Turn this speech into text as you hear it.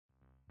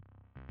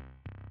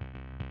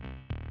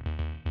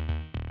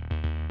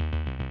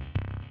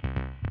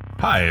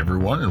Hi,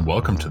 everyone, and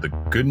welcome to the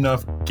Good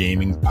Enough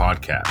Gaming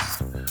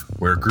Podcast,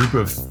 where a group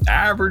of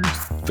average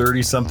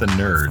 30-something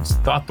nerds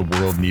thought the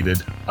world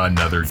needed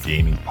another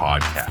gaming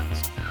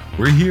podcast.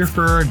 We're here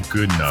for a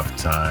good enough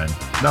time,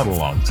 not a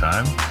long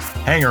time.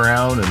 Hang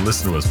around and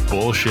listen to us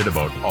bullshit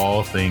about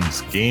all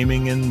things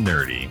gaming and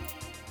nerdy.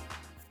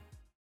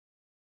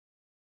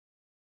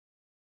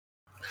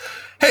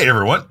 Hey,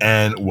 everyone,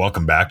 and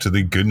welcome back to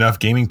the Good Enough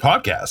Gaming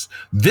Podcast.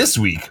 This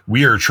week,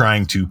 we are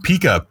trying to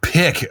pick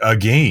a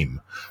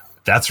game.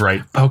 That's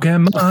right.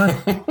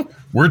 Pokemon.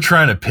 We're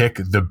trying to pick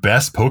the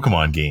best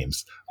Pokemon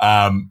games.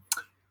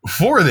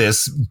 For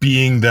this,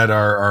 being that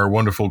our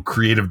wonderful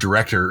creative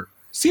director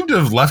seemed to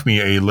have left me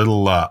a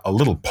little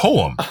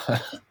poem.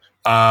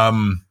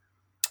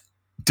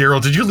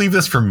 Daryl, did you leave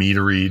this for me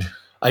to read?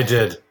 I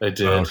did.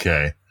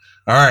 Okay.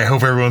 All right.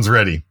 Hope everyone's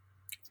ready.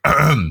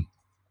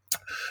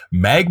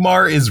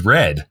 Magmar is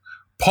red.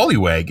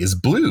 Poliwag is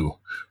blue.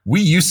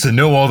 We used to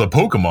know all the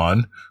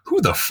Pokemon. Who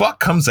the fuck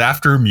comes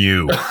after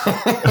Mew?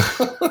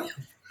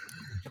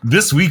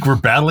 This week, we're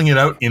battling it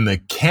out in the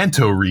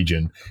Kanto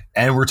region,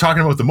 and we're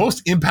talking about the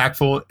most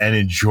impactful and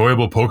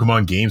enjoyable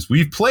Pokemon games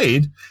we've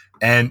played,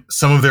 and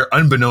some of their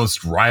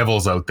unbeknownst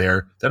rivals out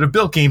there that have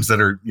built games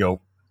that are,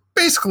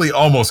 basically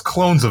almost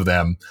clones of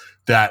them.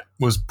 That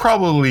was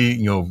probably,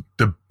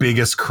 the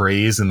biggest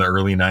craze in the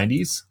early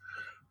 90s.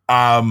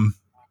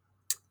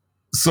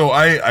 So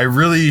I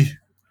really,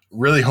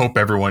 really hope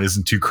everyone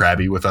isn't too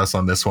crabby with us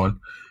on this one.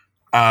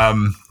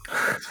 And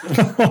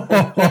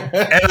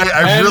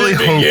I really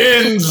hope.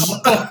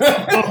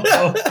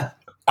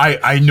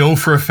 I know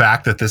for a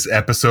fact that this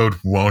episode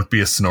won't be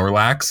a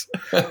Snorlax.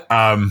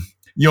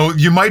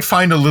 You might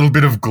find a little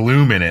bit of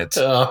gloom in it,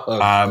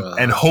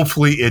 and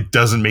hopefully it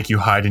doesn't make you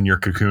hide in your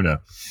Kakuna.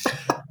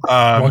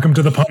 Welcome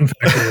to the Pun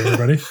Factory,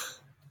 everybody.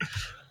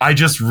 I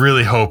just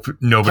really hope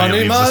nobody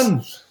leaves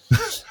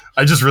us.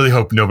 I just really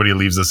hope nobody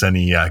leaves us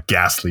any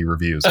ghastly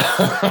reviews. And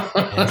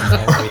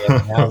we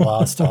have now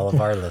lost all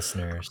of our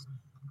listeners.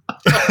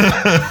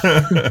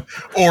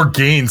 Or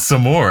gained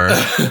some more.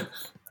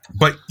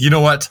 But you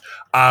know what?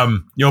 By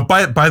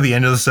the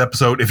end of this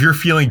episode, if you're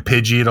feeling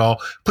pidgy at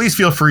all, please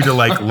feel free to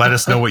let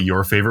us know what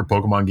your favorite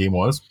Pokemon game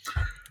was.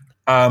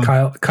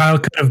 Kyle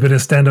could have been a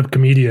stand-up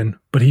comedian,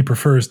 but he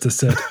prefers to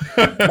sit.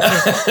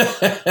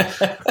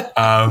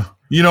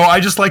 I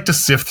just like to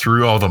sift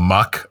through all the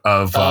muck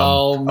of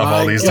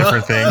all these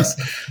different things.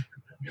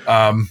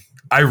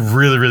 I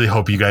really, really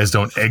hope you guys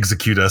don't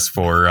execute us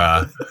for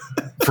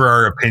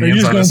our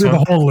opinions on this one. Are you just going to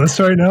do the whole list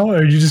right now, or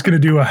are you just going to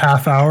do a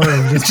half hour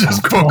of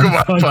just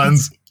Pokemon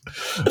puns?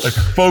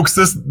 Folks,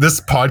 this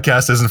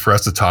podcast isn't for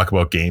us to talk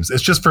about games.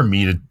 It's just for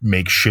me to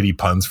make shitty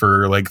puns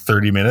for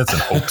 30 minutes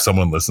and hope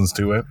someone listens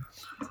to it.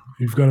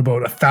 You've got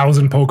about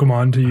 1,000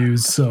 Pokemon to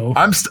use, so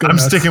I'm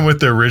sticking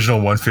with the original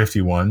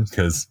 151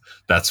 because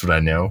that's what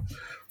I know.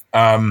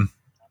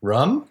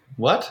 Rum?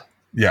 What?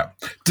 Yeah.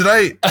 Did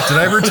I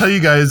ever tell you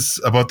guys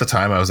about the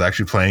time I was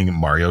actually playing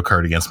Mario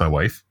Kart against my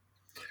wife?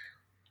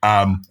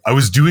 I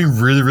was doing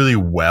really, really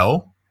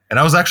well, and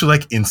I was actually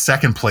in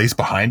second place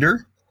behind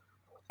her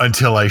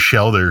until I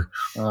shelled her.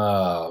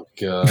 Oh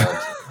God.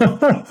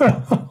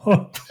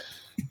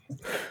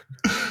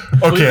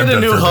 Okay, we get a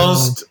new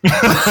host.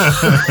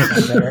 That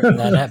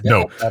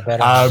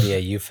better be a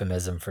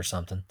euphemism for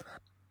something.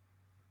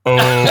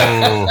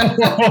 Oh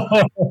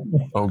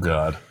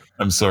God.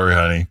 I'm sorry,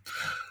 honey.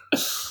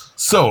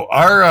 So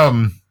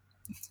our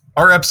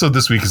episode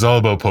this week is all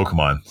about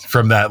Pokemon.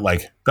 From that,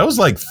 that was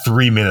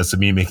 3 minutes of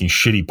me making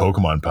shitty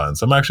Pokemon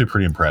puns. I'm actually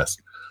pretty impressed.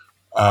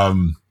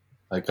 My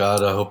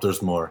God, I hope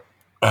there's more.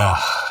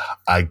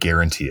 I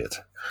guarantee it.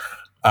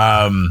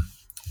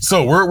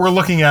 So we're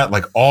looking at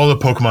all the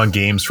Pokemon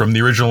games from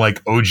the original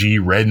OG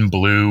Red and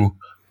Blue,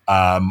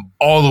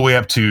 all the way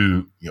up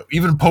to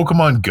even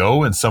Pokemon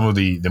Go and some of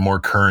the more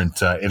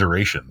current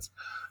iterations.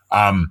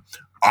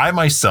 I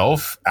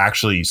myself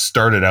actually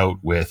started out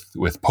with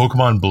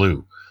Pokemon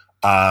Blue.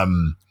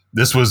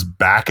 This was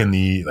back in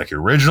the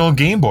original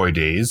Game Boy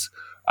days.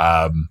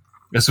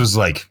 This was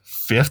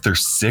 5th or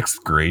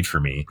 6th grade for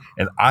me,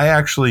 and I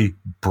actually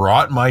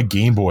brought my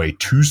Game Boy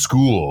to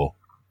school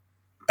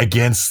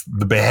against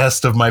the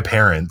behest of my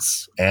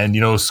parents and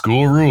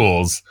school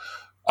rules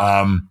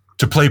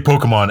to play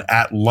Pokemon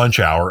at lunch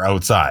hour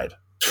outside.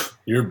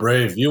 You're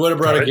brave. You would have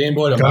brought a Game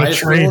Boy to my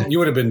school. You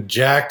would have been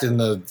jacked in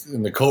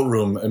the coat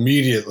room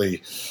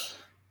immediately.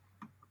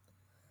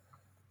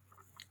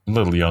 A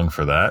little young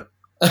for that.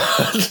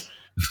 I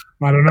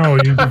don't know.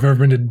 You've ever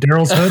been to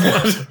Daryl's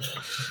Hood?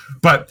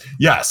 But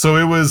yeah, so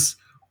it was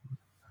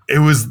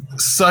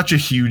such a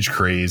huge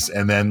craze,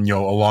 and then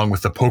along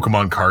with the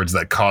Pokemon cards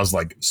that caused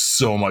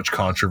so much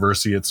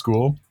controversy at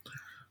school.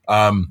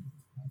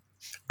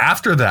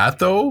 After that,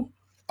 though,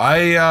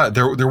 I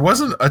there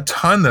wasn't a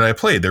ton that I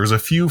played. There was a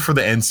few for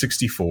the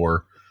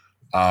N64,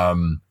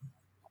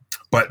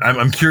 but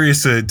I'm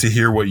curious to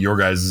hear what your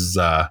guys'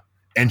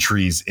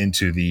 entries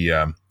into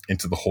the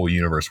whole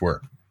universe were.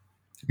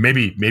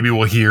 Maybe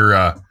we'll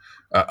hear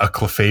a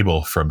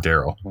Clefable from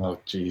Daryl. Oh,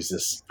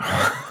 Jesus.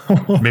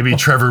 Maybe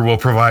Trevor will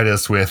provide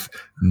us with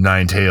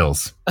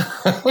Ninetales.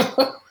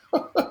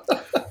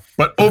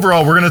 But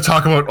overall, we're going to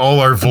talk about all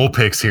our Vol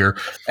picks here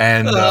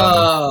and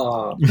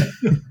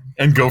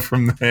and go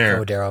from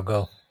there. Go, Daryl,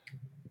 go.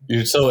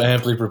 You're so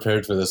amply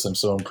prepared for this. I'm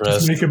so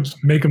impressed.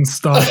 Make him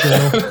stop.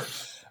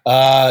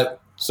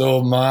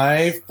 So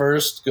my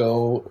first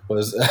go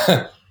was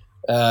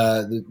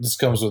this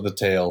comes with a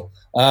tale.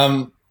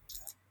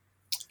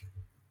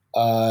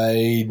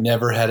 I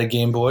never had a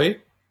Game Boy.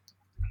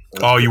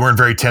 Oh, you weren't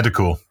very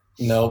tentacle.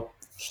 Nope.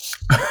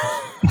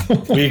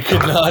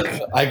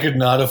 I could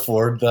not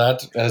afford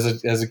that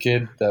as a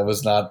kid. That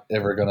was not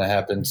ever going to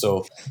happen.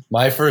 So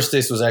my first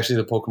taste was actually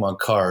the Pokemon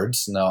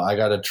cards. Now I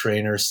got a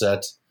trainer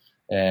set,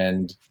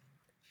 and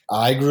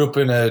I grew up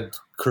in a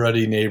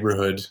cruddy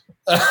neighborhood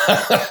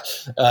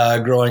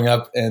growing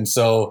up, and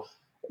so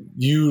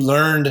you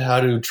learned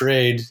how to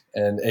trade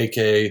and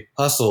aka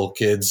hustle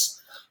kids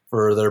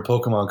for their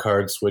Pokemon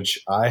cards, which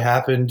I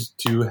happened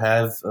to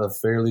have a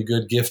fairly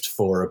good gift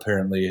for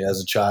apparently as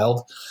a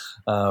child.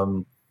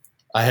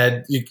 I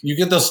had you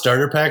get those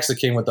starter packs that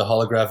came with the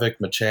holographic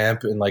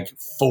Machamp and like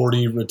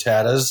 40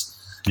 Rattatas.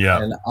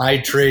 Yeah. And I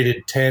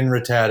traded 10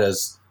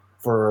 Rattatas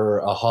for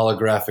a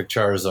holographic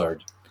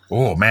Charizard.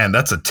 Oh man,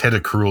 that's a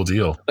Tentacruel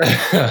deal.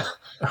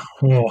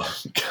 God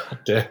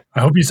damn. I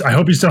hope you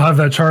still have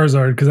that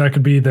Charizard, because that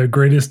could be the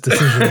greatest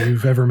decision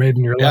you've ever made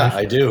in your life. Yeah,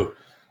 I do.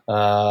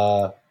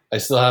 I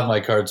still have my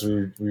cards.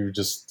 We were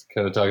just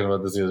kind of talking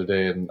about this the other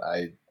day, and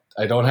I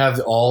don't have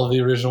all of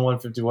the original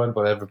 151,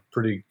 but I have a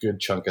pretty good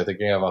chunk. I think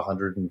I have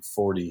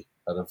 140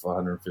 out of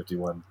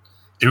 151.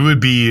 It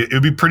would be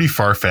pretty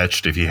far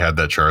fetched if you had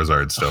that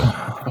Charizard still.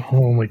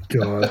 Oh my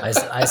god!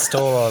 I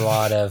stole a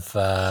lot of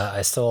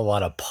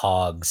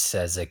Pogs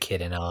as a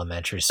kid in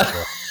elementary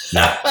school.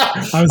 Yeah.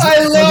 I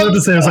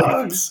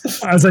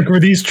was like, were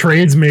these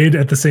trades made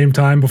at the same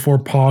time before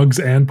Pogs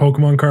and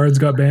Pokemon cards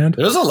got banned?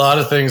 There's a lot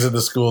of things at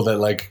the school that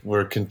like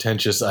were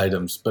contentious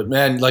items, but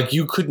man, like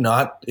you could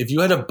not, if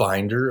you had a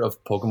binder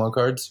of Pokemon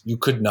cards, you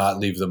could not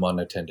leave them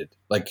unattended.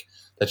 Like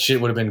that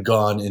shit would have been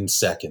gone in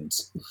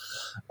seconds.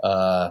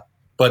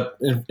 But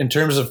in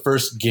terms of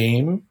first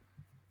game,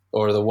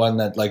 or the one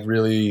that like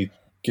really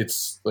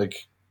gets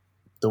like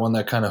the one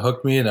that kind of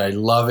hooked me and I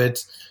love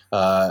it.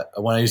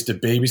 When I used to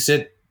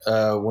babysit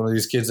one of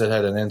these kids that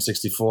had an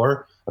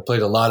N64, I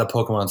played a lot of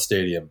Pokemon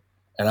Stadium,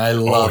 and I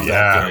love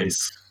that game.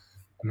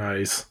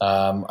 Nice.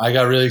 I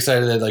got really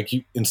excited that like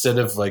you, instead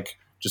of like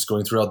just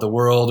going throughout the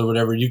world or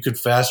whatever, you could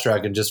fast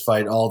track and just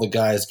fight all the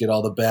guys, get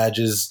all the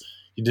badges.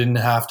 You didn't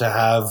have to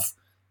have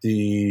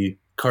the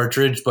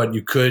cartridge, but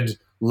you could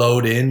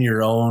load in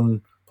your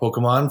own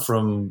Pokemon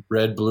from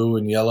red, blue,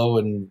 and yellow,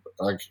 and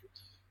like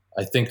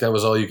I think that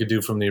was all you could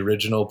do from the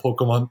original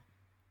Pokemon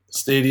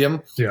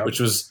Stadium, which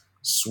was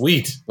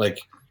sweet. Like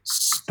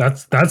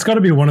that's got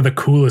to be one of the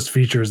coolest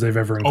features they've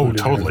ever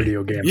included in a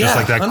video game. Just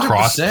like that 100%.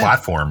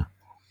 Cross-platform.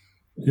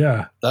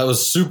 Yeah, that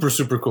was super,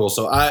 super cool.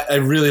 So I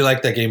really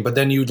liked that game. But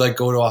then you'd like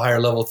go to a higher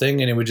level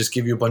thing, and it would just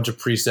give you a bunch of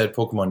preset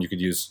Pokemon you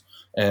could use.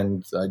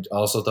 And I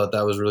also thought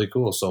that was really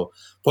cool. So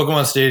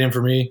Pokemon Stadium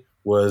for me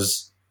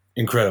was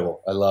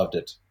incredible. I loved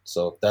it.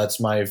 So that's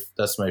my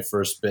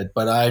first bit.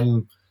 But I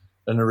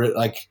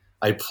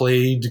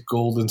played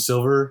Gold and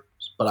Silver,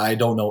 but I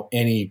don't know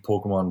any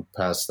Pokemon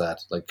past that.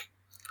 Like,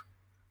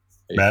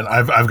 man,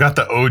 I've got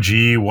the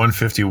OG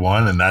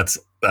 151, and that's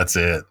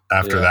it.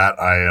 After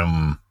that,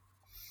 I'm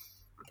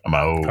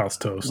out. Toss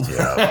toast.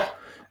 Yeah.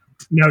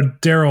 Now,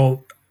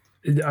 Daryl,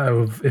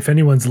 if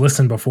anyone's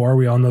listened before,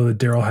 we all know that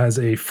Daryl has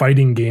a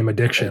fighting game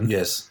addiction.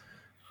 Yes.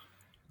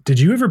 Did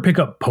you ever pick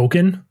up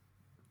Pokken?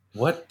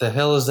 What the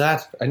hell is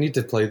that? I need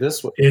to play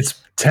this. It's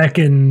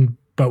Tekken,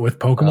 but with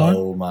Pokemon.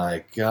 Oh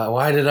my god!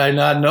 Why did I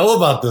not know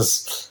about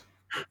this?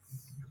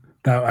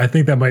 I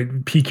think that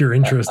might pique your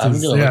interest.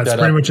 It's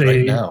pretty much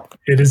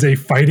it is a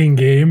fighting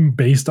game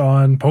based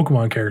on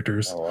Pokemon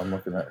characters. Oh, I'm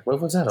looking at. What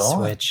was that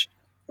on? Switch.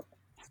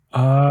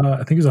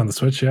 I think it's on the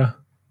Switch. Yeah.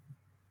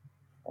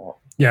 Oh.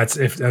 Yeah, as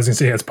I was gonna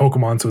say, it's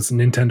Pokemon, so it's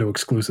Nintendo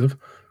exclusive.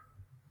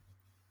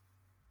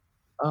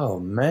 Oh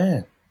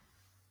man.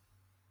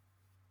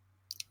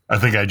 I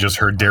think I just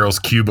heard Daryl's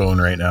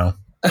Cubone right now.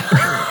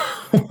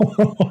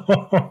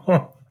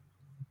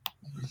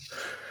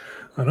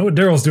 I know what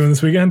Daryl's doing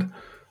this weekend.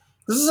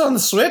 This is on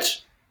the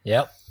Switch?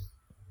 Yep.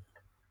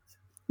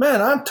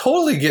 Man, I'm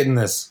totally getting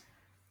this.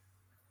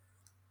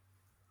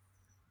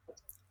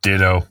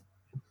 Ditto.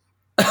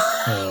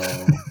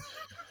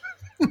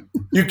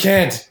 You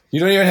can't.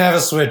 You don't even have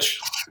a Switch.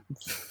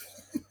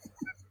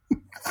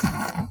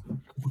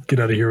 Get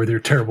out of here with your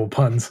terrible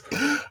puns.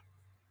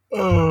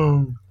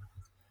 Oh.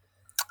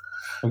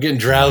 I'm getting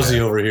drowsy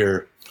over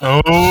here.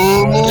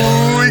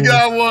 Oh, we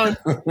got one.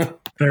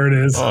 There it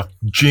is.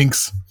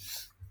 Jinx.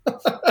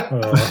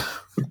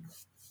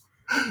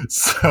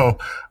 So,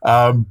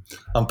 I'm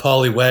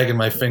pollywagging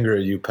my finger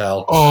at you,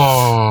 pal.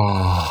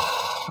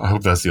 Oh, I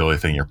hope that's the only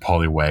thing you're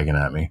pollywagging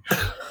at me.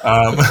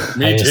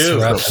 Me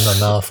too. Right in the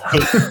mouth.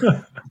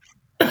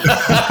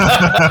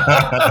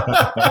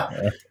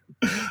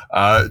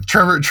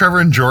 Trevor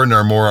and Jordan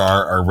are more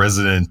our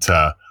resident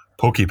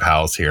Poke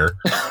Pals here.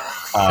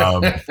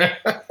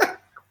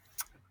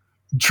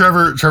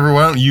 Trevor,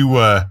 why don't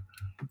you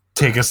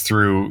take us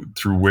through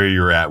where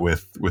you're at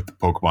with the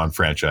Pokemon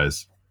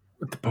franchise?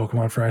 With the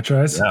Pokemon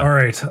franchise? Yeah. All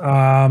right.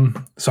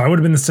 So I would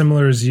have been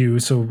similar as you.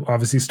 So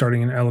obviously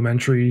starting in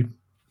elementary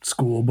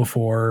school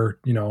before,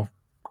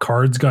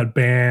 cards got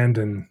banned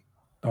and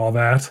all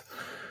that.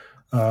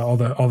 All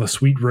the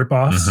sweet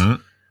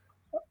ripoffs.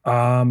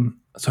 Mm-hmm.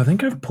 So I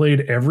think I've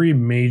played every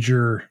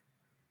major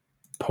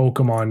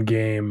Pokemon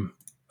game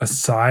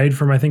aside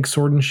from, I think,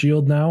 Sword and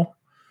Shield now,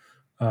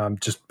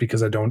 just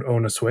because I don't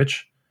own a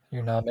Switch.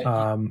 You're not.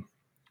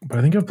 But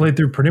I think I've played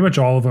through pretty much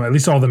all of them, at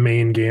least all the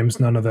main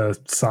games, none of the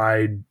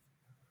side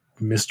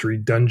mystery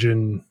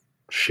dungeon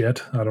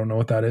shit. I don't know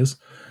what that is.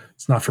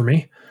 It's not for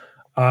me.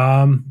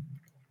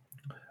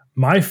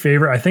 My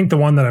favorite, I think the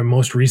one that I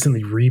most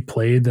recently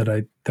replayed that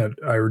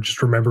I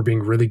just remember being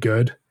really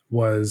good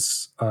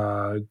was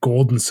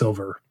Gold and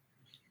Silver.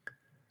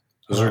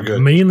 Those are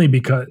good. Mainly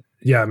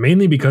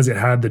because it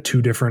had the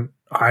two different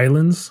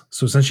islands.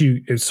 So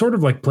essentially it's sort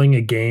of like playing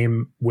a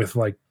game with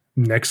like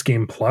Next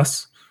Game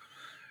Plus.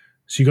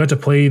 So you got to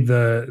play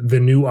the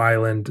new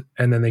island,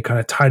 and then they kind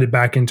of tied it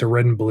back into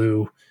Red and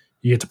Blue.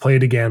 You get to play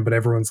it again, but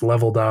everyone's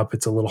leveled up.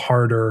 It's a little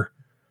harder.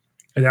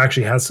 It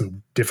actually has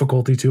some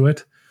difficulty to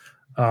it.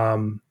 I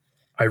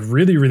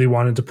really, really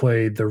wanted to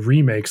play the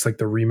remakes, like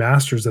the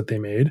remasters that they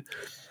made.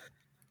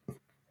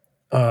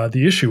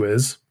 The issue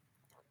is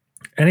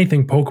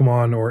anything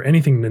Pokemon or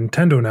anything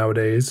Nintendo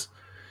nowadays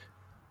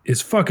is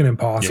fucking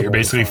impossible. Yeah, you're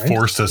basically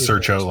forced to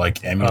search out like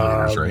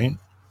emulators, right?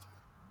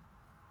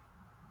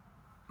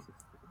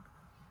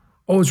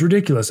 Oh, it's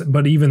ridiculous.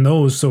 But even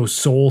those, so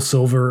Soul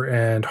Silver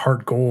and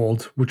Heart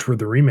Gold, which were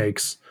the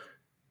remakes,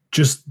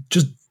 just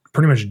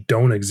pretty much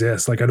don't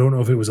exist. Like, I don't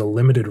know if it was a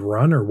limited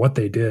run or what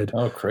they did.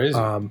 Oh, crazy.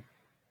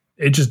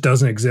 It just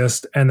doesn't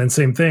exist. And then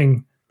same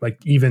thing, like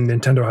even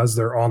Nintendo has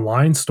their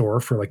online store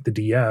for like the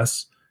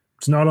DS.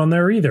 It's not on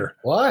there either.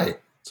 Why?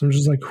 So I'm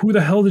just like, who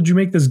the hell did you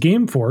make this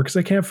game for? Because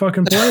I can't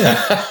fucking play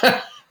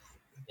it.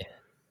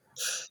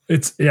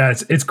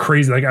 It's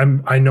crazy. Like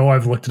I know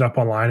I've looked it up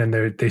online,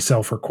 and they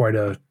sell for quite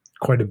a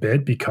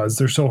bit because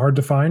they're so hard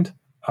to find.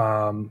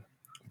 But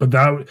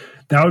that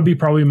would be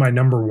probably my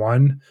number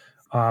one.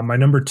 My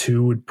number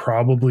two would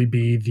probably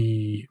be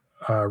the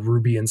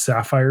Ruby and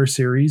Sapphire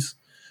series,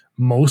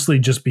 mostly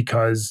just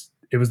because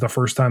it was the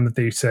first time that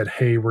they said,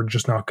 hey, we're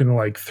just not going to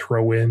like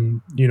throw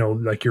in,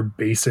 like your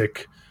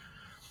basic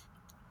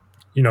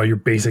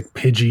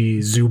Pidgey,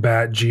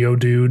 Zubat,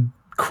 Geodude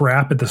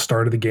crap at the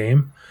start of the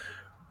game.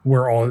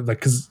 Where all like,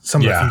 because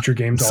some of the future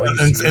games, all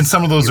and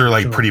some of those are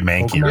like pretty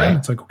manky, Pokemon. right?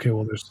 It's like, okay,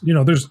 well, there's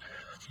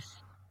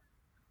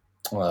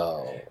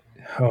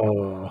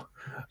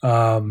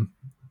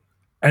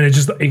and it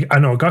just, I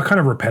know it got kind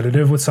of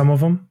repetitive with some of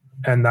them,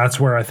 and that's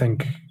where I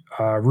think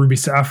Ruby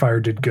Sapphire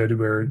did good.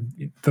 Where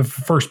the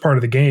first part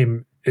of the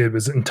game, it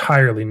was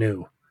entirely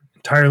new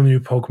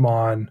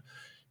Pokemon.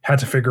 Had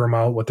to figure them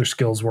out, what their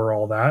skills were,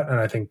 all that, and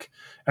I think,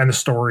 and the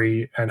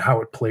story and how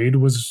it played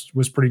was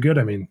pretty good.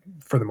 I mean,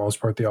 for the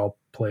most part, they all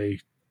play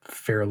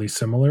fairly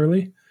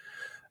similarly.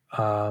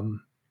 But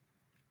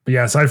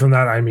yeah, aside from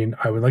that, I mean,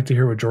 I would like to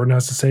hear what Jordan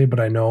has to say, but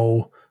I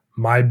know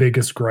my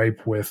biggest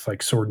gripe with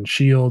like Sword and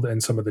Shield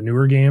and some of the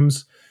newer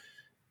games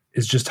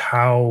is just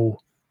how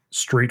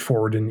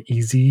straightforward and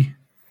easy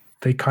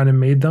they kind of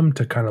made them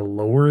to kind of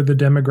lower the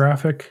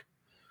demographic.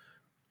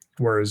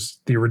 Whereas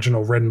the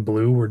original Red and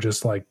Blue were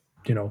just like,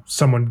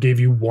 someone gave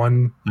you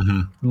one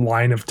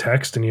line of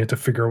text and you had to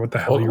figure out what the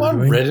hell you were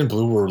doing. Red and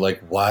Blue were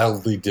like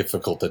wildly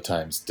difficult at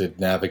times to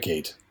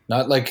navigate.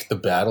 Not like the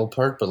battle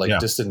part, but like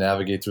just to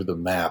navigate through the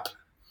map.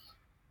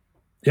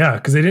 Yeah,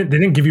 because they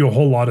didn't give you a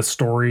whole lot of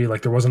story.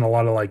 Like there wasn't a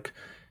lot of like,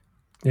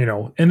 in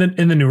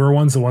the newer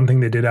ones, the one thing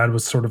they did add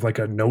was sort of like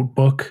a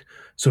notebook.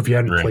 So if you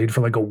hadn't played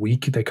for like a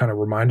week, they kind of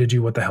reminded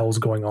you what the hell's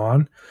going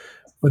on.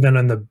 But then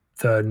on the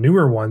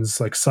newer ones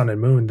like Sun and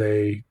Moon,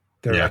 they're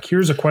like,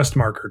 here's a quest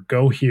marker,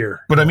 go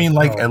here. But I mean,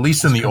 like at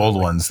least in the old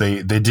ones,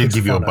 they did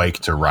give you a bike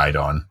to ride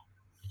on.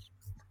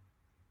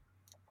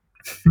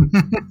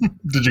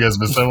 Did you guys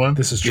miss that one?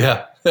 This is true.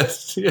 Yeah,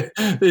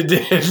 they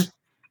did.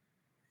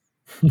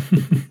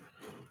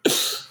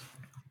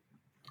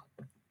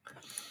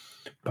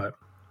 But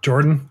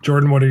Jordan,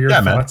 what are your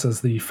thoughts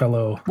as the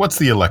fellow? What's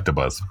the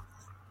Electabuzz?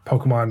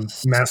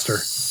 Pokemon master.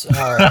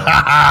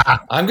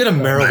 I'm gonna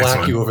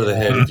Marowak you over the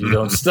head if you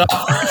don't stop.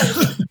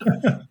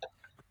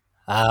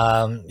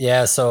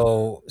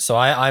 So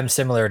I'm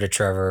similar to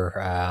Trevor.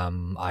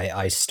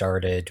 I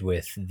started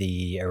with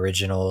the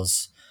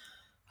originals.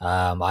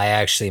 I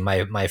actually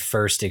my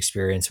first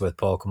experience with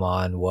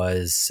Pokemon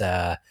was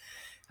I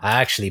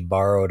actually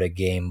borrowed a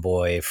Game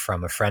Boy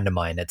from a friend of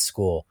mine at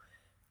school,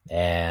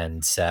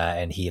 and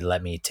he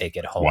let me take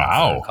it home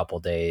for a couple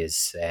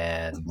days.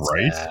 And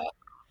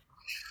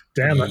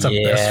damn, that's a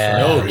best friend.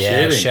 No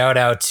kidding. Shout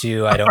out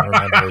to, I don't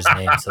remember his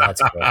name, so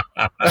that's cool.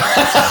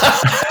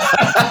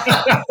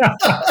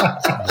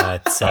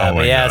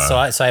 But yeah,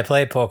 so I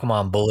played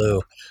Pokemon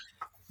Blue,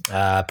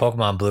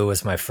 Pokemon Blue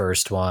was my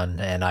first one,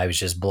 and I was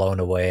just blown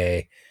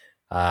away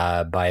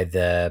by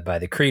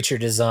the creature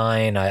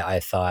design. I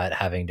thought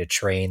having to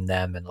train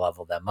them and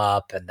level them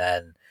up, and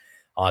then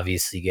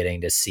obviously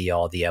getting to see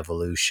all the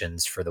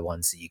evolutions for the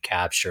ones that you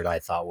captured, I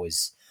thought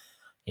was,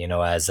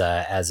 as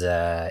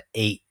a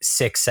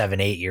 6, 7,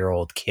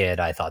 8-year-old kid,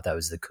 I thought that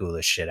was the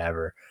coolest shit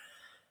ever.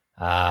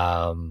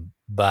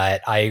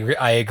 But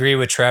I agree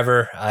with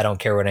Trevor. I don't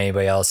care what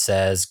anybody else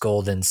says.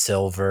 Gold and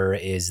Silver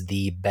is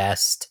the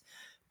best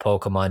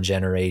Pokemon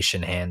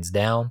generation, hands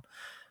down.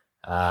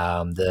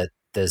 The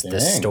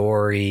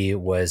story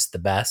was the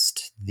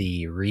best.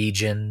 The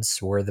regions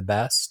were the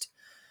best.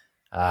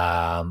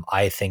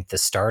 I think the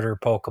starter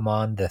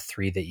Pokemon, the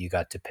 3 that you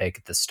got to pick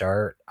at the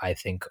start, I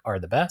think are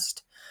the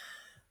best.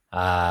 Hey.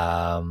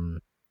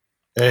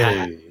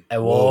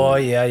 Well,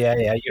 yeah,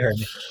 you heard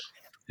me.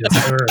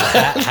 Yes, sir.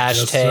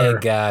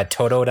 Hashtag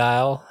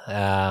Totodile.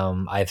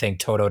 I think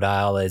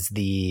Totodile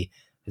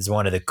is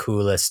one of the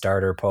coolest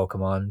starter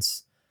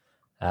Pokemons.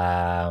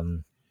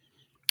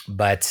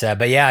 But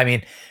yeah, I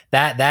mean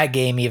that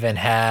game even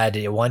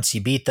had, once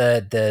you beat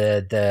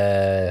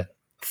the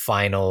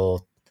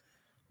final,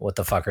 what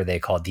the fuck are they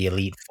called? The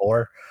Elite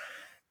Four.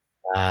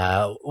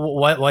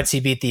 Once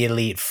you beat the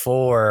Elite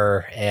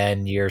Four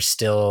and you're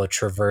still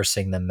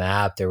traversing the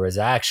map, there was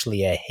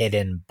actually a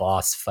hidden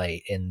boss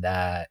fight in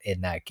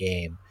that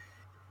game.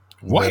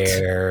 What?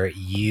 Where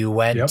you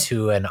went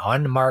to an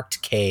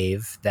unmarked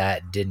cave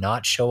that did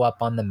not show up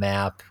on the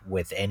map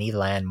with any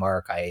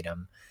landmark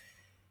item,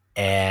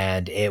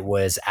 and it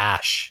was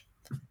Ash.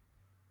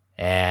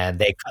 And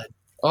they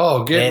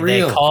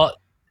real.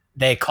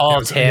 They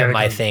called him,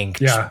 I think,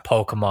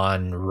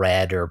 Pokemon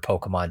Red or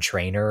Pokemon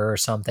Trainer or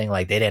something.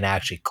 Like, they didn't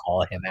actually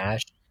call him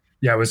Ash.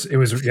 Yeah, it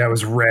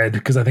was Red,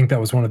 because I think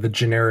that was one of the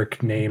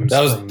generic names.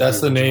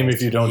 That's the name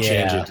if you don't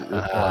change it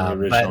on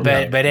the original.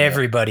 But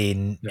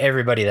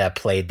everybody that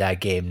played that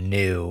game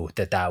knew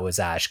that was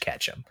Ash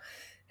Ketchum.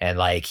 And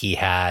like he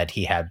had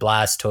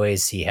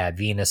Blastoise, he had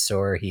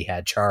Venusaur, he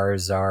had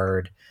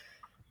Charizard.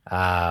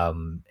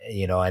 And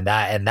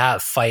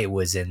that fight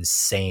was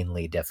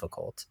insanely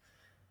difficult.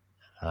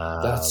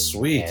 That's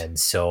sweet. And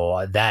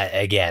so that,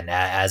 again,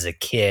 as a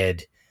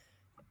kid,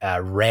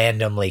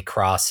 randomly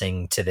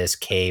crossing to this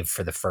cave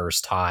for the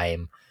first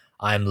time,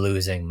 I'm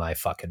losing my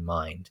fucking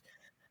mind.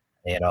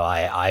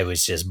 I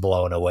was just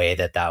blown away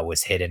that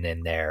was hidden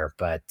in there.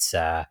 But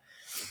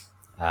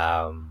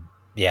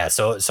yeah,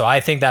 so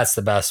I think that's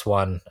the best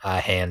one,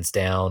 hands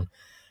down.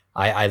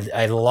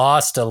 I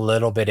lost a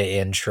little bit of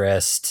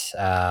interest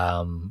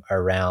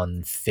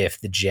around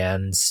 5th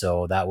gen,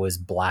 so that was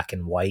Black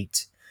and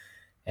White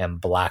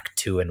and Black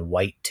 2 and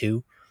White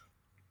 2.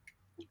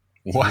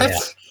 What? Yeah.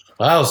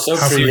 Wow, so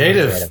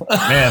creative.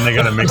 Man, they're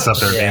gonna mix up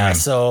their gaming.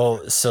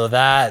 So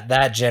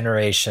that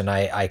generation,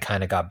 I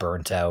kind of got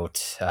burnt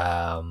out.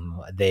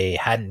 They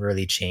hadn't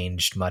really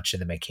changed much of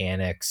the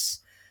mechanics.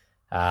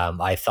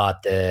 I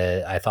thought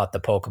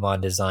the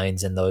Pokemon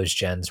designs in those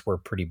gens were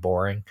pretty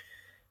boring.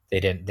 They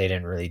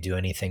didn't really do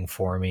anything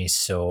for me.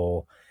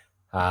 So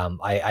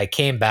I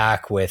came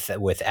back with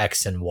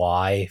X and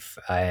Y,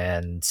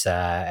 and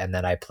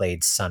then I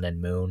played Sun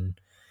and Moon.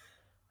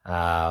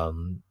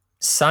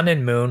 Sun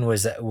and Moon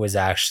was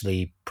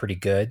actually pretty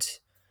good.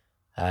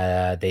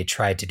 They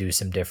tried to do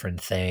some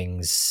different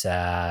things.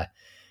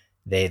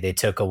 They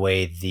took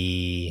away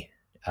the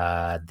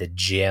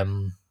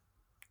gym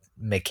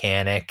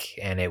mechanic,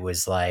 and it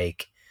was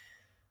like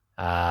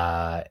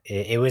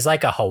it was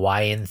like a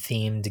Hawaiian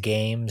themed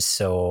game.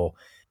 So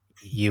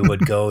you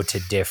would go to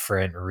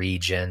different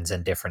regions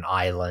and different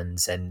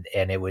islands, and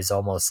it was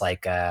almost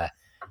like a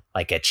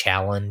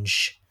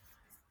challenge.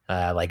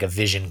 Like a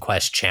Vision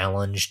Quest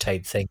challenge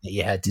type thing that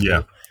you had to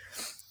do.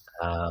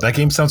 That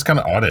game sounds kind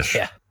of oddish.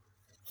 Yeah.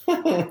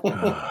 Oh,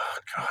 God.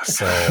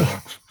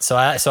 So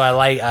I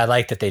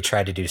like that they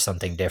tried to do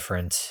something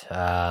different.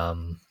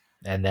 And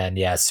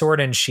then Sword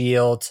and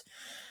Shield,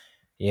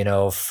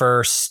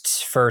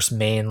 first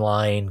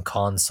mainline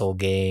console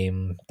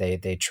game.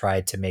 They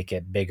tried to make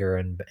it bigger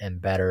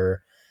and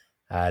better.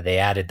 They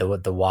added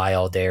the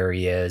wild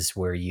areas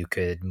where you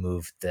could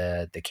move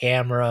the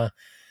camera.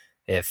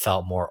 It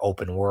felt more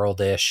open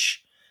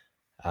world-ish.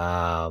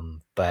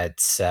 But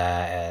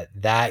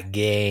that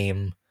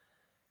game,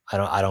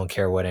 I don't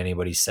care what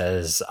anybody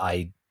says.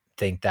 I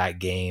think that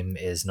game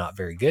is not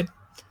very good.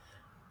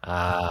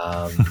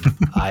 Well,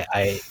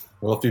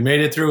 if you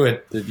made it through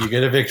it, you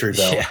get a victory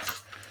belt. Yeah.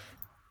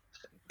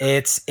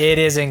 It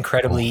is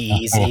incredibly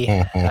easy.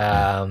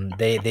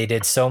 They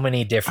did so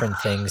many different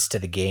things to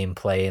the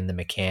gameplay and the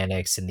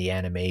mechanics and the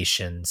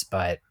animations,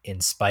 but in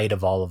spite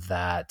of all of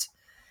that,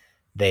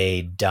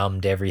 they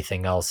dumbed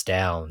everything else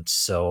down.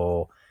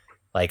 So,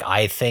 like,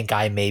 I think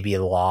I maybe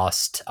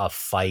lost a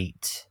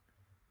fight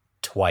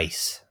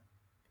twice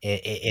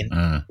in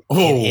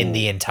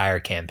the entire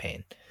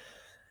campaign.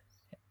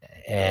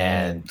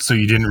 And so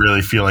you didn't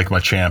really feel like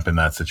Machamp in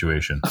that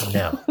situation.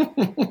 No.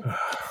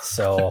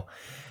 So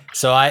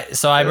I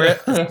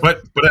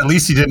but at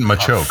least you didn't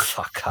Machoke. Oh,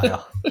 fuck,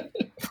 Kyle.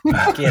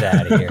 Get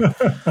out of here.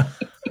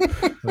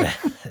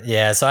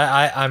 Yeah, so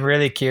I'm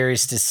really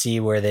curious to see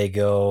where they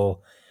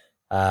go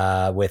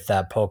with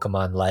that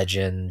Pokemon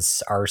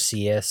Legends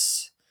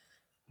Arceus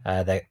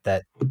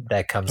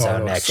that comes out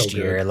that was next so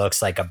year. good. It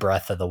looks like a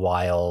Breath of the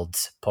Wild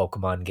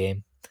Pokemon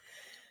game.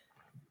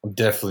 I'm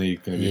definitely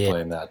going to be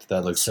playing that.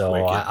 That looks so.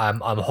 wicked. I'm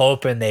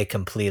hoping they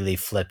completely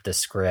flip the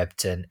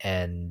script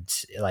and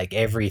like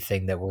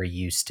everything that we're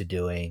used to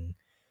doing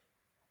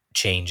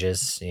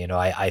changes. You know,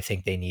 I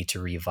think they need to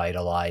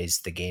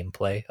revitalize the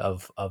gameplay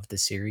of the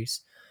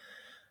series.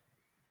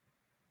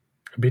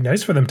 It'd be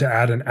nice for them to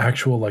add an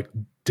actual like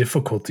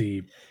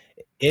difficulty.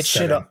 It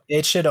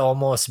should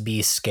almost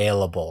be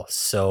scalable.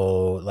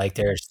 So like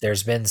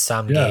there's been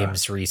some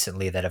games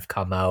recently that have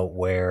come out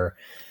where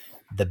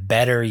the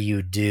better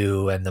you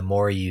do and the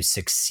more you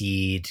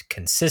succeed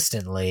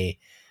consistently,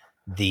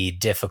 the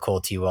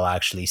difficulty will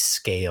actually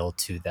scale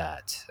to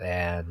that.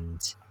 And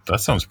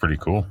that sounds pretty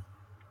cool.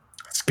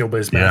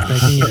 Skill-based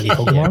matchmaking in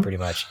Pokemon? Yeah, pretty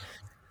much.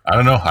 I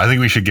don't know. I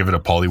think we should give it a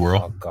Poliwhirl.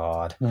 Oh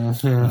God.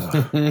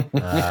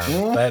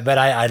 But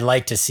I'd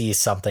like to see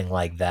something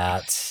like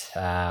that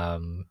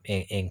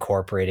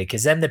incorporated,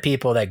 because then the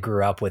people that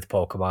grew up with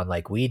Pokemon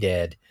like we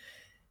did,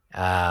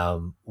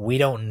 we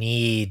don't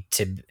need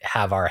to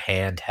have our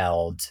hand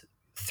held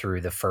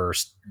through the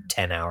first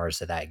 10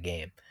 hours of that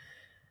game.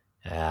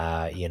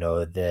 You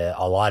know,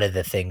 a lot of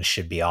the things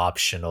should be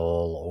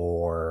optional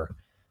or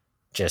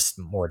just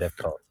more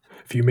difficult.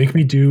 If you make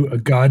me do a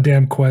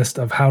goddamn quest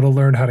of how to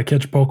learn how to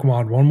catch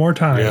Pokemon one more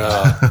time.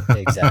 Yeah,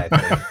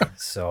 exactly.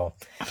 So,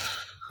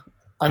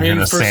 I mean,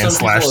 for some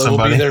people, it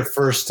will be their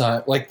first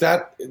time. Like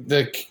that,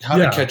 to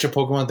catch a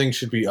Pokemon thing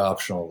should be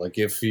optional. Like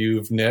if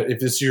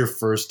this is your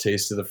first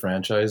taste of the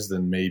franchise,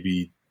 then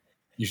maybe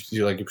you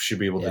should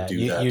be able to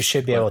do that. You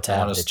should be able to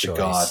have the choice.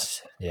 God.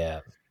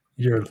 Yeah.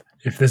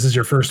 If this is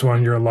your first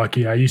one, you're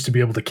lucky. I used to be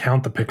able to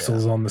count the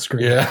pixels on the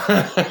screen.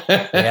 Yeah.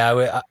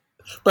 Yeah.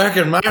 Back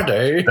in my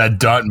day, that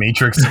dot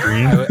matrix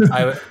screen.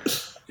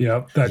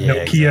 Yep, that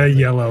Nokia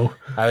yellow.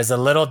 I was a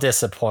little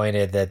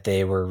disappointed that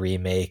they were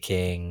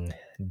remaking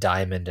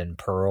Diamond and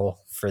Pearl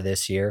for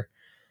this year,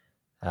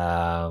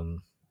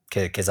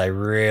 because I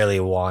really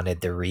wanted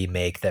the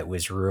remake that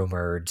was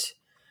rumored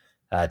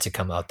to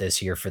come out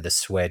this year for the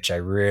Switch. I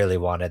really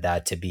wanted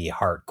that to be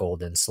Heart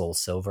Gold and Soul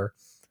Silver.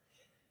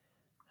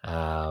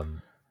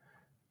 I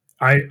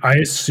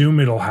assume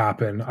it'll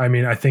happen. I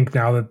mean, I think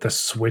now that the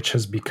Switch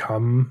has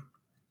become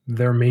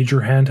their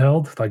major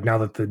handheld, like now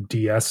that the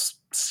DS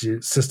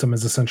system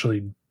is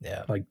essentially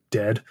like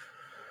dead,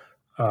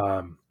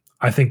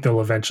 I think they'll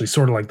eventually,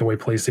 sort of like the way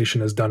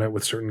PlayStation has done it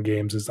with certain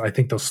games, is I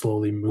think they'll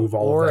slowly move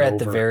all of that over. Or at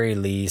the very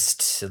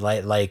least,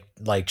 like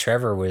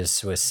Trevor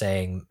was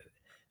saying,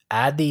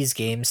 add these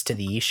games to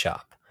the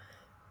eShop.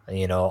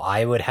 You know,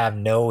 I would have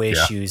no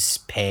issues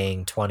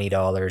paying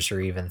 $20 or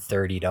even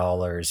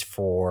 $30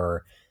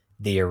 for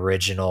the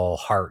original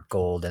Heart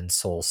Gold and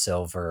Soul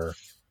Silver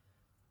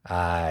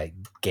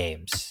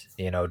games.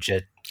 You know,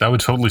 that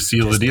would totally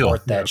seal the deal.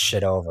 Port that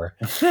shit over.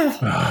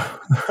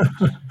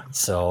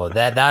 So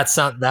that's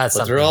something.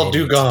 They're all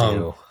due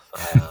gone.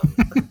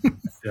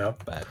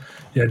 But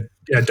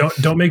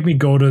don't make me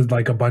go to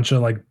like a bunch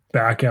of like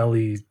back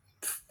alley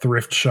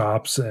thrift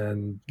shops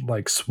and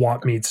like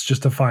swap meets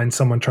just to find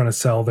someone trying to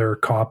sell their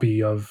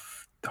copy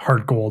of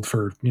Heart Gold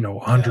for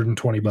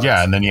 $120.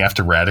 Yeah, and then you have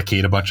to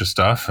eradicate a bunch of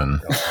stuff and.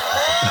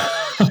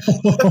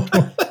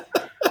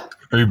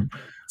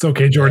 It's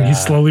okay, Jordan.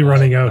 He's slowly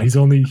running out. He's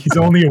only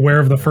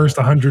aware of the first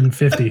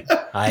 150.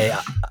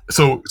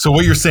 So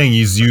what you're saying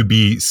is you'd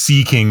be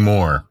seeking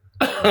more.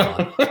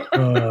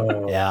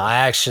 Yeah, I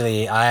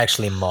actually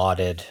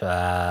modded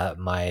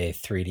my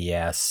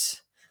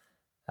 3DS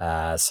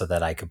so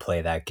that I could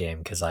play that game,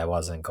 because I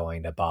wasn't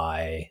going to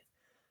buy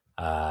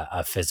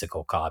a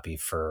physical copy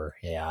for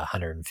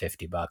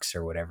 $150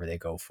 or whatever they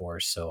go for.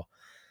 So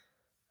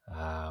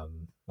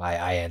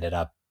I ended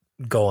up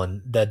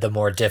going the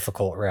more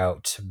difficult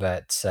route,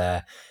 but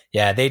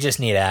they just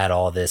need to add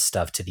all this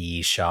stuff to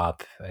the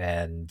eShop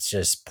and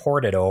just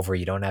port it over.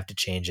 You don't have to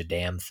change a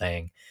damn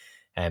thing,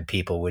 and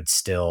people would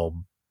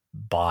still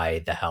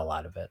buy the hell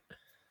out of it.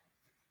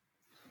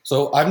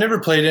 So I've never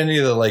played any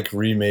of the like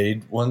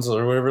remade ones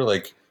or whatever,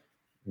 like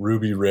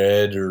Ruby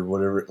Red or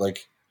whatever.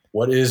 Like,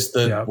 what is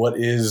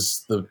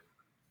the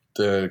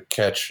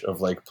catch of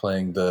like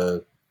playing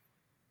the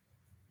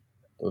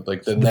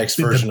next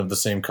version of the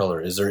same color?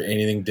 Is there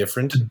anything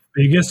different? The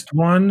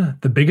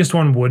biggest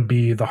one would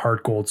be the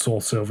Heart Gold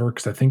Soul Silver,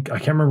 because I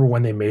can't remember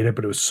when they made it,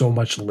 but it was so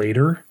much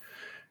later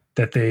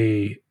that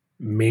they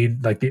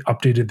made they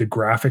updated the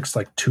graphics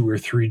like 2 or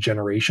 3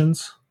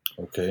 generations.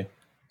 Okay.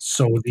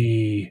 So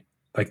the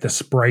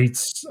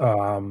sprites,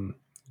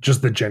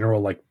 just the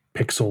general like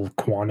pixel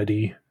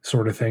quantity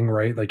sort of thing,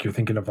 right? Like you're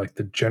thinking of like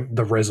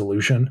the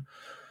resolution,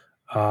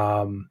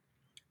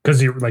 because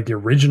the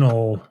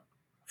original.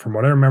 From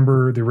what I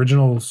remember, the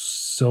original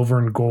Silver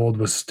and Gold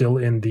was still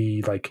in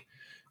the like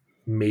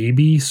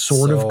maybe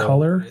sort of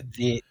color,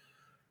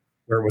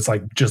 where it was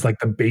like just like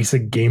the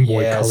basic Game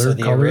Boy color. So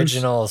the colors.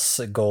 Original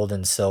Gold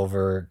and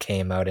Silver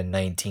came out in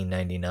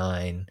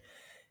 1999,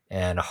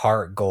 and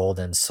Heart Gold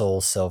and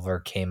Soul Silver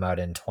came out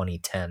in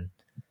 2010.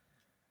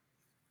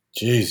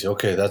 Jeez,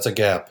 okay, that's a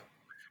gap.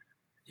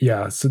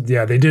 Yeah, so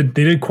yeah, they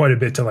did quite a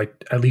bit to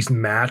like at least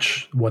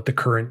match what the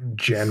current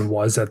gen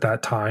was at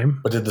that time.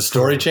 But did the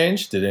story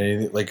change? Did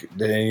any of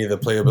the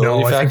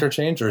playability factor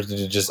change, or did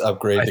it just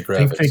upgrade the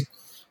graphics?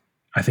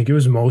 I think it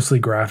was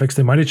mostly graphics.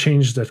 They might have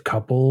changed a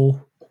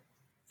couple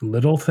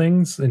little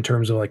things in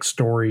terms of like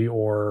story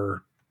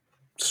or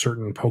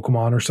certain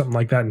Pokemon or something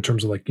like that. In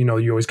terms of like, you know,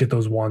 you always get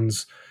those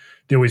ones.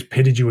 They always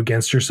pitted you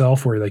against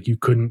yourself where like you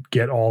couldn't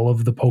get all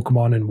of the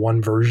Pokemon in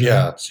one version.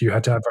 Yeah. So you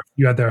had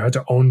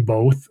to own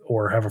both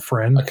or have a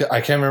friend.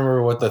 I can't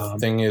remember what the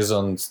thing is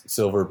on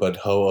Silver, but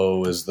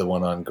Ho-Oh is the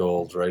one on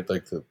Gold, right?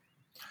 Like so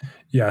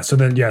like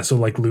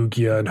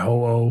Lugia and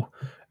Ho-Oh.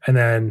 And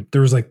then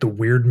there was like the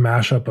weird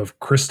mashup of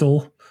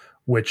Crystal,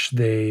 which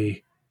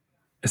they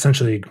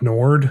essentially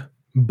ignored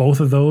both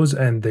of those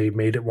and they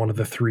made it one of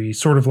the three,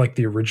 sort of like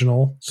the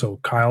original. So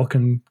Kyle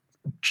can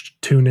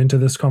tune into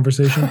this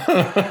conversation.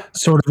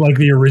 Sort of like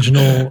the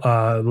original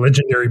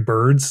legendary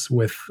birds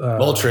with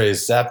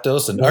Moltres,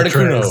 Zapdos, and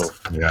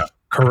Articuno. Yeah,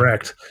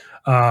 correct.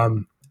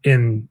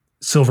 In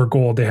Silver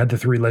Gold, they had the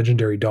three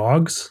legendary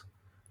dogs.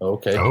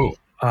 Okay. Oh.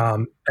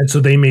 And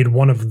so they made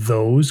one of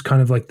those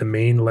kind of like the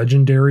main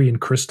legendary in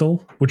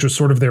Crystal, which was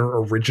sort of their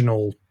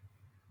original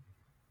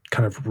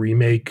kind of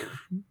remake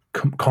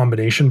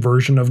combination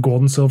version of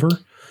Gold and Silver.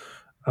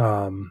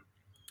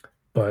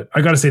 But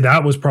I got to say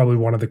that was probably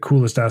one of the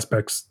coolest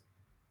aspects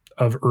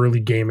of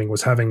early gaming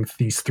was having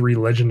these three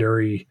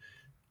legendary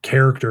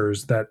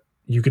characters that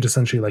you could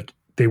essentially like,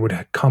 they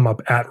would come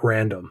up at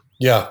random.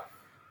 Yeah.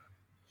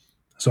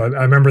 So I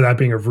remember that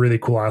being a really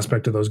cool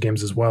aspect of those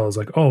games as well. Is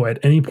like, oh, at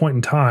any point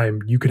in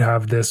time, you could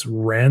have this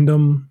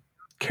random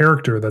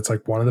character that's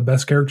like one of the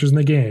best characters in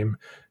the game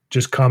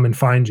just come and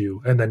find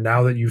you. And then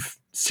now that you've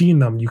seen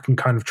them, you can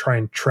kind of try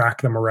and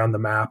track them around the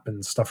map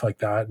and stuff like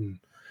that. And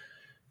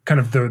kind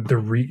of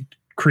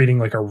creating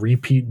like a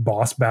repeat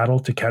boss battle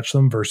to catch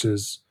them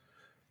versus,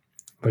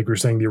 like we were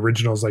saying, the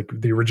originals, like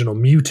the original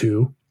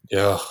Mewtwo.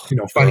 Yeah. You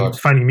know,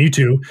 finding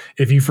Mewtwo,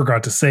 if you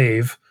forgot to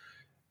save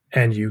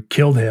and you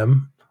killed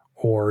him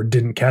or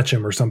didn't catch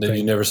him or something, then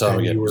you never saw him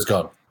again. He was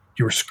gone.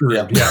 You were screwed.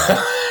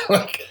 Yeah.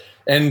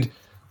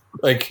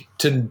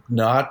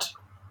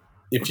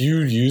 If you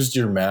used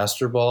your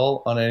Master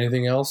Ball on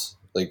anything else,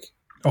 like,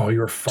 oh, you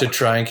were fucked. To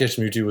try and catch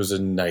Mewtwo was a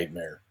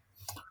nightmare.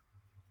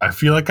 I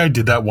feel like I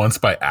did that once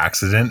by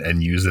accident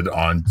and used it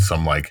on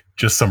some like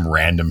just some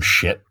random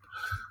shit.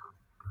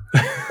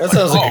 That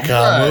sounds like a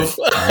con move.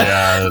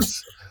 Yeah,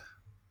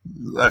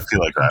 I feel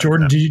like that.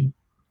 Jordan,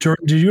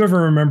 did you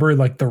ever remember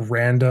like the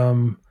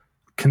random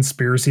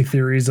conspiracy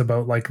theories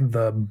about like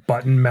the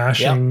button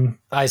mashing? Yep.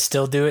 I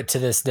still do it to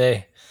this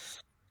day.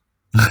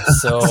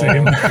 So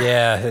Same.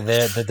 yeah,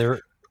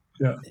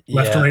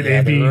 left, right,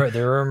 A, B.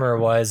 The rumor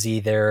was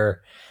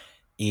either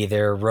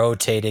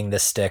rotating the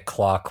stick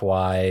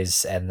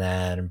clockwise and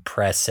then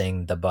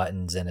pressing the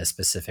buttons in a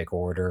specific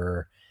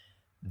order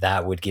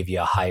that would give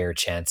you a higher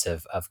chance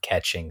of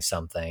catching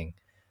something.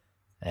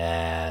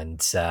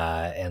 And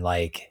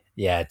like,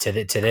 yeah, to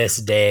this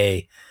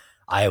day,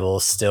 I will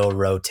still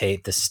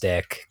rotate the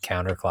stick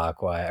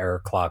counterclockwise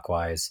or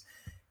clockwise.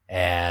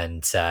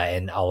 And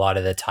a lot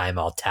of the time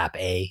I'll tap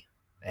A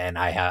and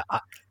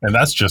and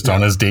that's just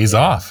on his days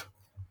off.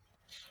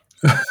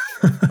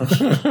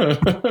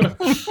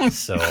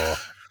 So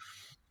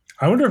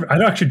I wonder if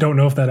I actually don't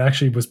know if that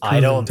actually was. I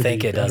don't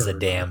think it does a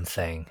damn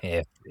thing.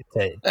 I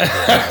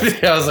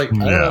was like, I don't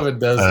know if it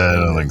does. I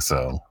don't think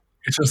so.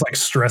 It's just like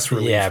stress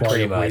relief. Yeah, while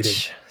pretty you're much.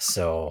 waiting.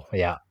 So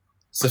yeah,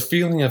 it's a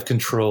feeling of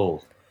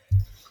control.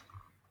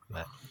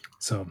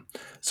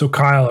 So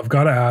Kyle, I've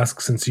got to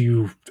ask, since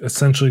you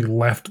essentially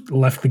left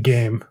the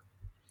game,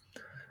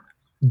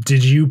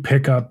 did you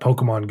pick up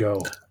Pokemon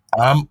Go?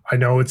 I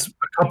know it's a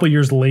couple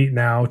years late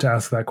now to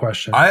ask that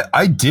question.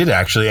 I did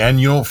actually, and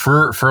you know,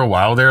 for a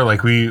while there,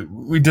 like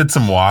we did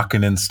some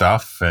walking and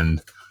stuff,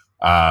 and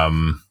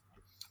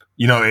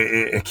you know,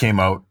 it came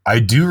out. I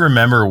do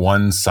remember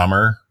one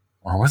summer,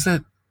 or was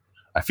it?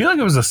 I feel like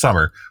it was a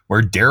summer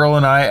where Daryl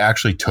and I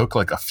actually took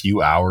like a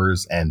few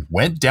hours and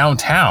went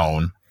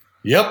downtown.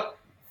 Yep.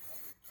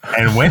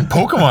 And went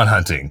Pokemon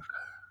hunting.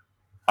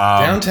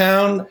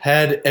 Downtown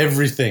had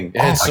everything.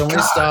 It had so many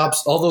God.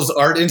 stops, all those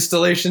art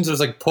installations. There was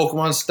like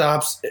Pokemon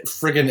stops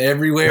friggin'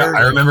 everywhere. Yeah,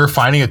 I remember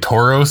finding a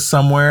Tauros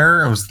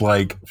somewhere. It was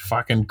like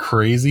fucking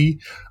crazy.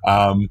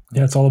 Yeah,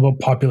 it's all about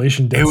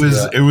population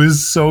density. It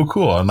was so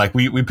cool. And like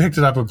we picked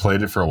it up and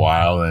played it for a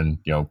while and,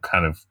 you know,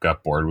 kind of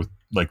got bored with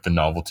like the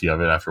novelty of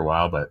it after a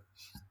while. But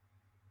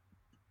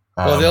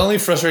well, the only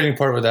frustrating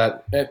part with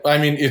that, I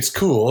mean, it's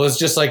cool. It's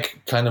just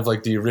like kind of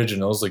like the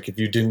originals. Like if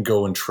you didn't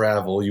go and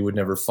travel, you would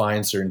never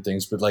find certain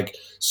things. But like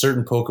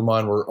certain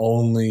Pokemon were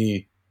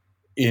only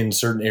in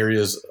certain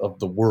areas of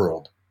the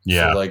world.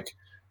 Yeah. So like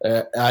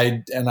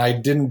I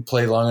didn't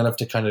play long enough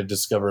to kind of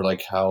discover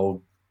like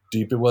how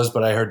deep it was.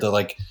 But I heard that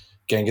like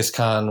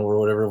Kangaskhan or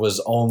whatever was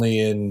only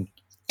in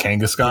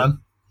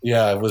Kangaskhan?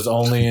 Yeah, it was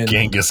only in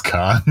Genghis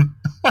Khan.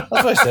 That's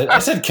what I said. I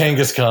said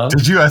Kangaskhan.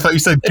 Did you? I thought you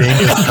said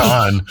Genghis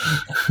Khan.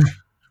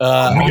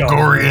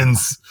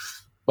 Mongolians.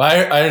 I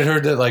had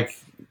heard that like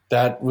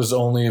that was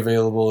only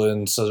available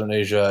in Southern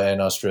Asia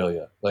and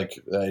Australia. Like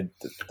that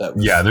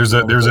was Yeah, there's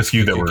a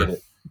few that were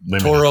limited.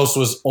 Tauros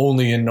was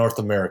only in North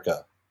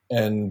America,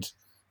 and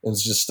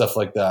it's just stuff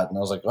like that. And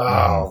I was like,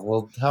 wow,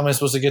 well, how am I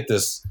supposed to get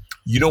this?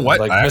 You know what?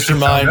 Like Mr.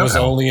 Mine was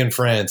only in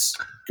France.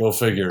 Go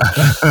figure.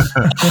 That's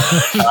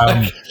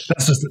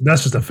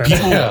just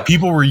offensive.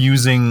 People were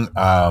using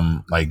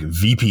like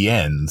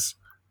VPNs.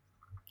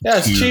 Yeah,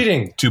 it's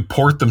cheating to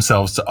port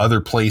themselves to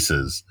other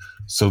places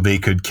so they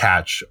could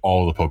catch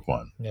all the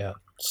Pokemon. Yeah,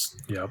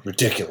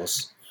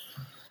 ridiculous.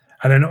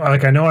 And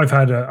I know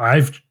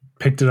I've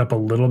picked it up a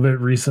little bit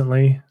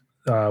recently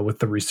with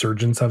the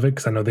resurgence of it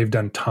because I know they've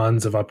done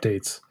tons of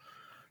updates.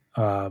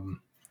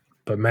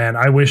 But man,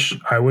 I wish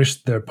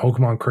the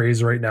Pokemon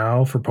craze right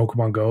now for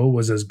Pokemon Go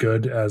was as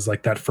good as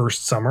like that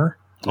first summer.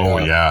 Oh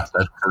yeah,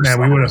 man,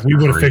 we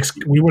would have fixed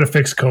COVID.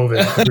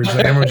 We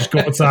like, everyone just go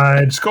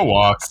outside, just go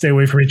walk, stay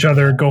away from each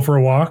other, go for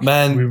a walk.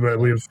 Man, we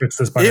would have fixed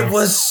this by now. It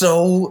was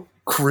so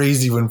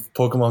crazy when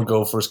Pokemon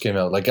Go first came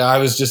out. Like I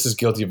was just as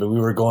guilty, but we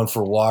were going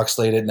for walks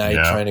late at night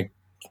trying to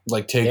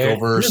like take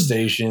over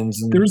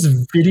stations. And there was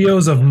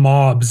videos of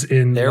mobs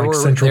in Central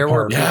Park. There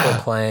were people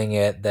playing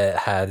it that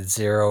had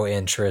zero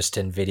interest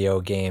in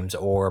video games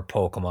or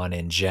Pokemon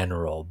in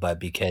general,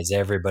 but because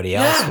everybody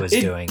else was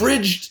doing it,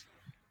 bridged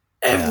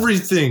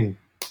everything.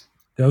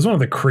 That was one of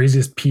the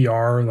craziest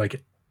PR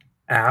like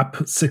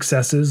app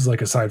successes,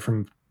 like aside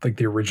from like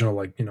the original,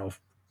 like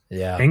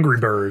Angry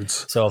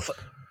Birds. So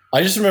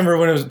I just remember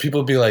when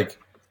people would be like,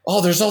 "Oh,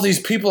 there's all these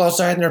people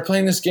outside and they're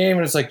playing this game,"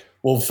 and it's like,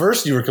 well,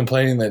 first you were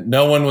complaining that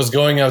no one was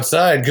going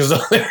outside because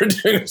all they were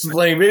doing was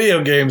playing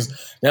video games.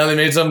 Now they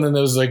made something that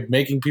was like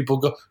making people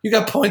go. You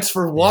got points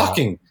for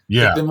walking.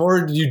 Yeah. Like the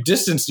more you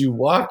distanced you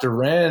walked or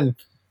ran.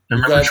 I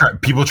remember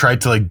people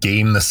tried to like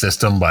game the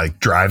system by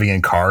driving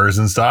in cars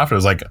and stuff. It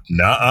was like,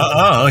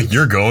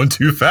 you're going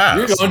too fast.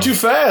 You're going too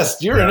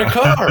fast. You're in a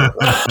car.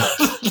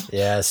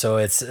 Yeah, so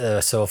it's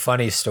so a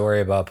funny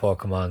story about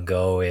Pokemon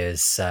Go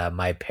is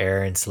my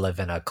parents live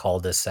in a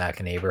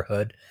cul-de-sac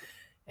neighborhood.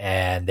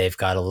 And they've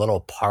got a little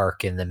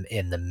park in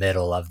the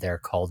middle of their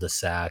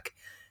cul-de-sac,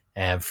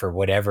 and for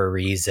whatever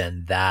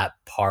reason, that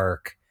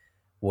park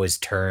was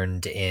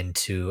turned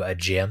into a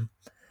gym.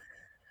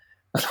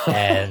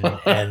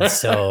 And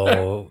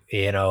so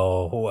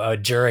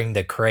during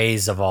the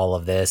craze of all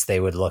of this,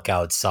 they would look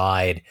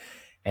outside,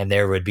 and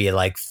there would be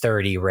like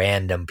 30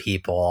 random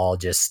people all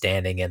just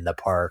standing in the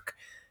park.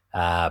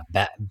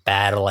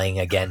 Battling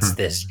against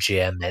this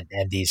gym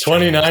and these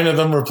 29 of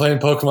them were playing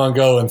Pokemon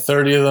Go, and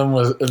 30 of them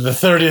the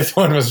 30th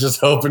one was just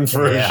hoping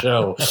for a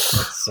show.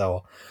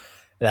 So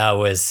that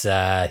was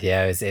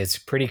it's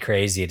pretty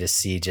crazy to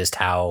see just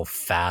how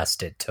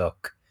fast it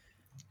took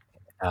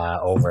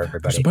over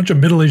everybody. There's a bunch of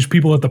middle-aged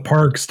people at the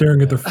park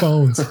staring at their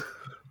phones.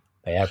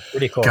 Yeah,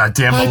 pretty cool.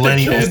 Goddamn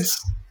millennials.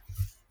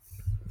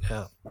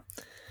 Yeah.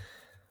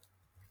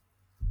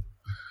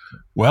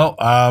 Well,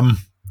 I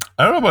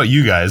don't know about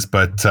you guys,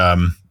 but I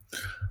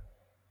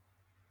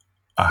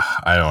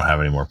don't have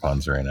any more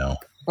puns right now.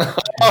 He's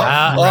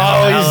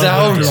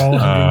out.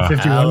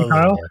 151,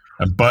 Kyle.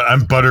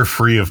 I'm butter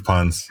free of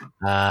puns.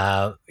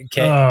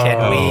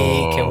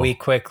 Can we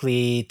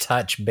quickly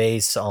touch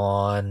base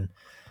on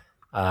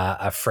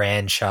a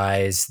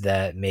franchise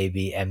that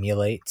maybe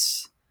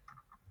emulates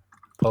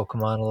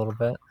Pokemon a little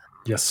bit?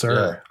 Yes,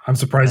 sir. Yeah. I'm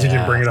surprised you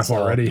didn't bring it up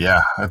already.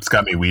 Yeah, it's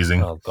got me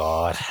wheezing. Oh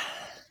God.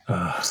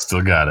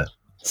 Still got it.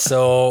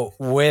 So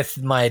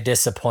with my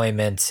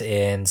disappointment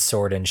in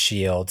Sword and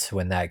Shield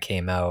when that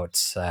came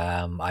out,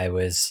 I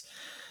was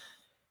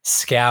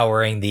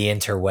scouring the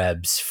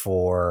interwebs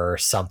for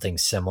something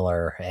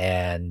similar,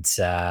 and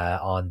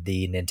on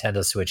the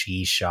Nintendo Switch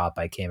eShop,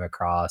 I came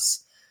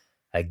across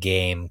a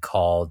game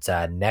called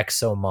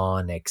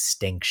Nexomon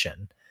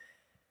Extinction,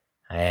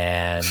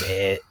 and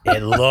it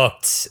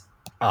looked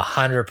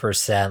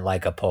 100%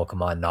 like a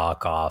Pokemon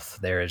knockoff.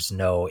 There is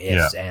no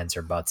ifs, ands,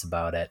 or buts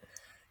about it.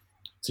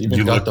 It's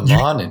even got the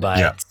Mon in it.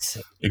 Yeah,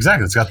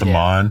 exactly. It's got the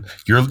Mon.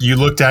 You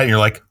looked at it and you're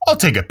like, I'll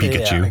take a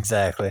Pikachu. Yeah,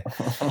 exactly.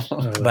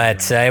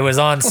 But it was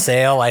on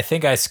sale. I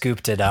think I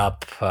scooped it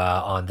up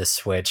on the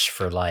Switch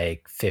for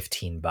like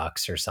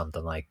 $15 or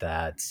something like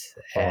that.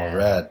 And,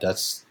 rad.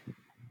 That's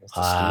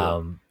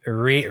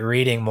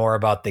reading more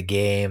about the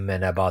game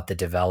and about the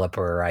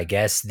developer, I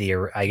guess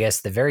the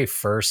very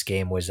first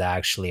game was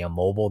actually a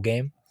mobile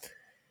game.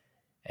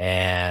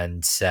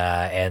 And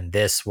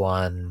this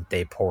one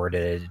they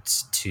ported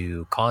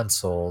to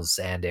consoles,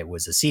 and it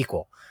was a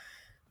sequel,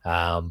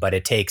 but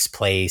it takes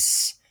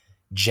place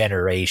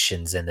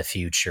generations in the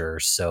future.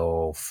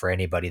 So for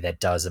anybody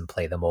that doesn't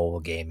play the mobile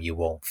game, you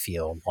won't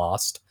feel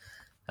lost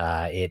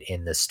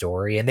in the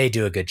story, and they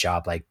do a good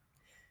job, like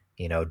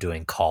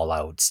doing call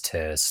outs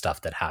to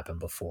stuff that happened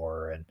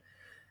before. And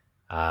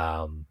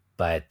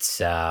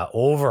but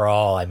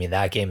overall, I mean,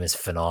 that game is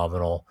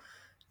phenomenal.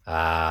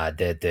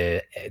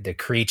 The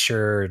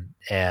creature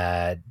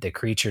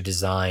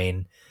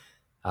design,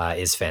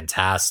 is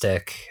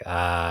fantastic.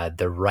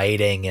 The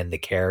writing and the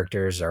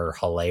characters are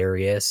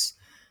hilarious.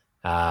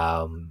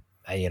 I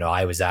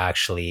would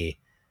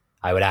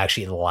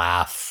actually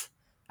laugh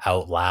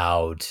out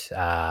loud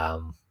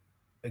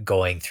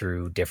going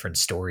through different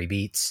story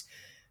beats.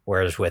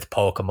 Whereas with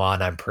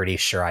Pokemon, I'm pretty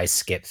sure I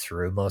skipped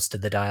through most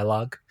of the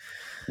dialogue.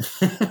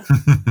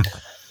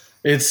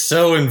 It's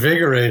so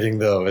invigorating,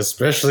 though,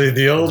 especially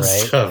the old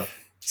stuff.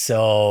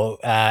 So,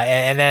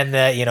 and then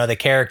the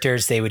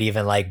characters, they would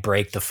even like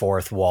break the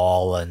fourth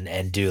wall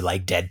and do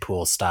like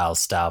Deadpool style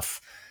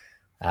stuff.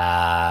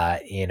 And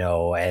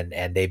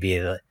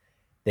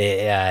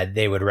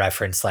they would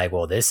reference like,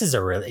 well, this is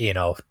a really,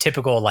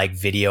 typical like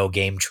video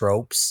game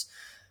tropes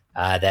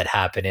that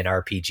happen in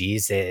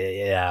RPGs.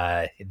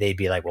 They'd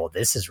be like, well,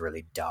 this is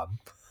really dumb.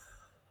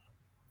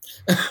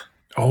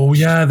 Oh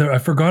yeah, I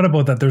forgot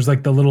about that. There's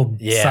like the little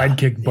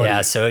sidekick buddy.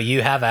 Yeah, so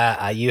you have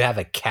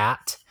a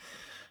cat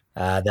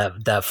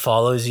that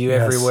follows you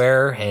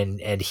everywhere,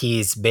 and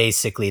he's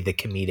basically the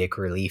comedic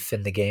relief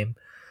in the game.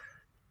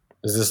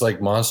 Is this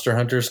like Monster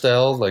Hunter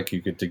style? Like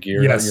you get to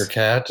gear on your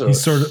cat? Or?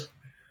 He's sort of.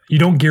 You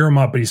don't gear him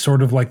up, but he's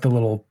sort of like the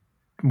little,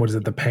 what is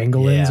it, the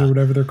pangolins or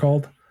whatever they're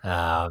called.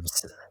 And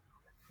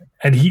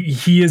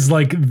he is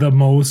like the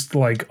most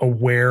like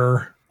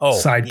aware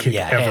sidekick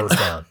ever. Hands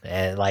down.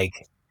 And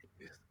like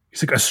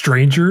he's like a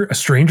stranger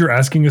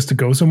asking us to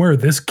go somewhere.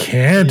 This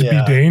can't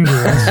be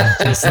dangerous.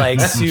 Just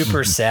like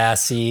super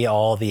sassy,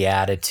 all the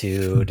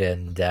attitude,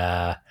 and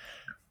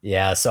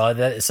so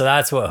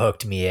that's what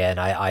hooked me in.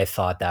 I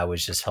thought that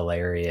was just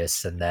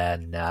hilarious, and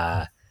then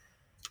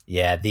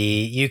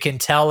you can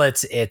tell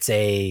it's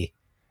a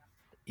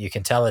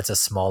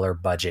smaller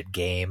budget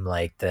game.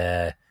 Like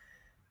the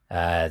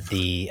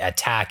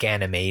attack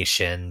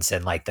animations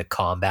and like the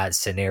combat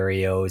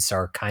scenarios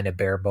are kind of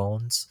bare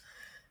bones.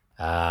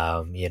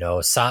 Some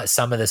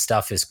of the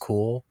stuff is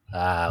cool,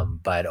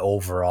 but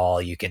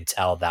overall you can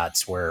tell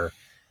that's where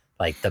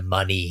like the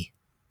money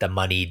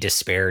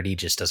disparity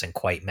just doesn't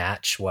quite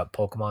match what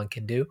Pokemon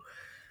can do.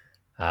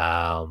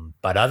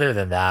 But other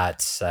than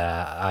that,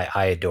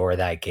 I adore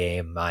that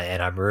game,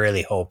 and I'm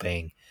really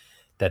hoping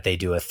that they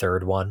do a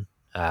third one,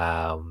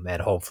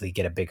 and hopefully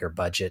get a bigger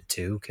budget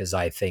too, because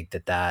I think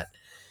that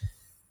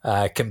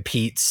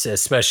competes,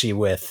 especially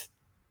with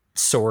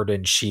Sword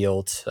and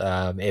Shield.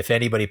 If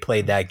anybody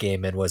played that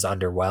game and was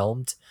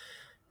underwhelmed,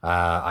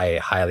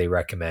 I highly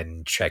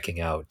recommend checking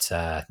out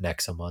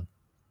Nexomon.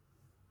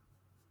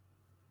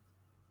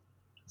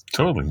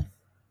 Totally.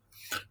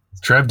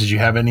 Trev, did you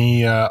have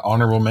any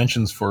honorable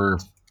mentions for,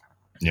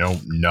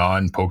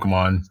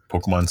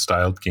 non-Pokemon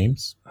styled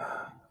games?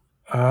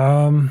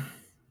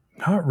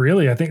 Not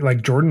really. I think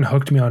like Jordan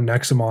hooked me on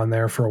Nexomon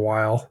there for a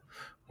while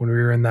when we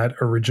were in that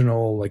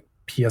original like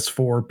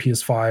PS4,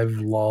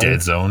 PS5 lull.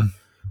 Dead Zone.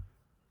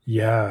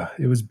 Yeah,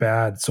 it was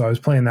bad. So I was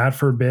playing that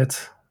for a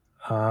bit.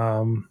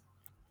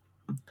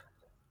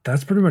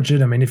 That's pretty much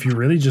it. I mean, if you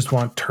really just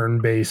want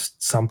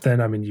turn-based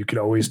something, I mean, you could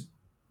always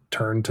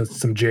turn to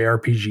some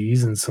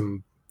JRPGs and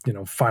some,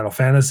 Final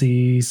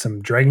Fantasy,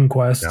 some Dragon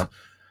Quest. Yep.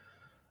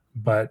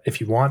 But if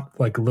you want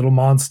like little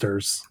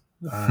monsters,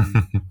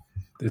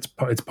 it's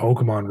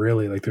Pokemon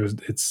really. Like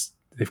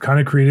they've kind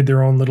of created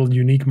their own little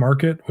unique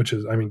market, which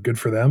is, I mean, good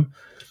for them.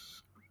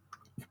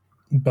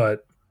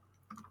 But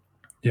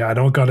yeah, I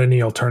don't got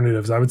any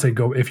alternatives. I would say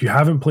go, if you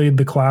haven't played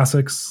the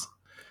classics,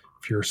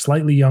 if you're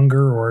slightly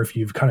younger, or if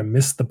you've kind of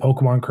missed the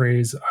Pokemon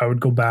craze, I would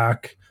go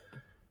back,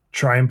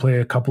 try and play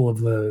a couple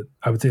of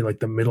I would say like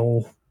the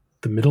middle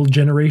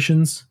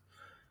generations.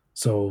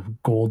 So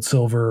Gold,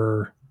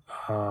 Silver,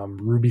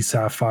 Ruby,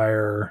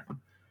 Sapphire,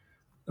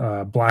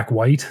 Black,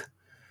 White,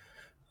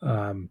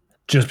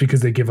 just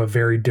because they give a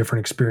very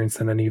different experience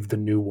than any of the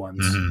new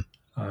ones.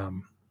 Mm-hmm.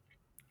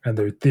 And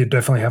they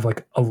definitely have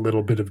like a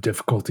little bit of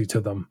difficulty to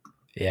them.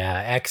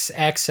 Yeah,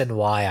 X and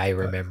Y I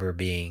remember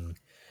being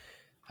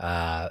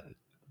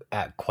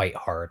quite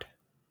hard.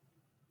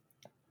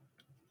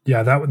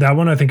 Yeah, that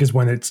one I think is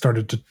when it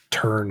started to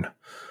turn,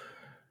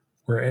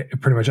 where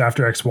pretty much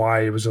after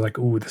XY it was like,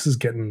 ooh, this is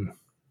getting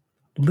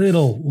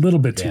little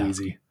bit too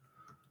easy.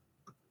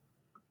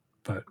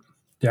 But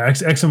yeah,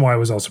 X and Y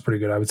was also pretty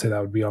good. I would say that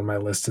would be on my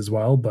list as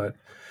well. But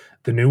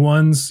the new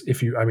ones,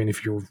 if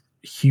you're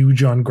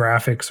huge on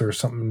graphics or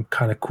something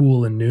kind of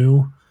cool and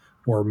new,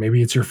 or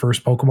maybe it's your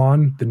first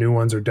Pokemon, the new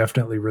ones are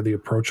definitely really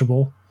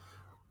approachable.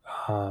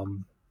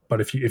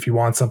 But if you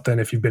want something,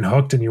 if you've been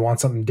hooked and you want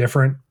something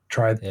different,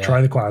 try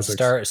the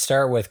classics.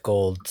 Start with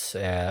Gold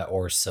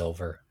or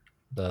Silver.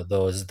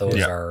 Those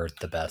are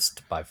the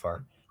best by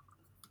far.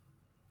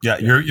 Yeah,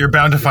 you're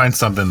bound to find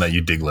something that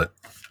you diglet.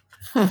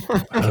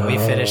 Can we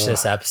finish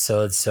this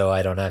episode so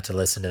I don't have to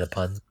listen to the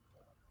puns?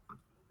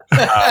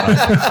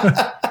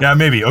 Yeah,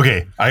 maybe.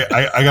 Okay,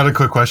 I got a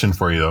quick question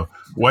for you though.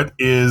 What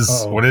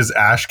is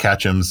Ash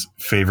Ketchum's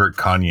favorite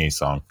Kanye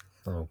song?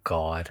 Oh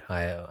God,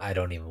 I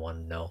don't even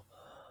want to know.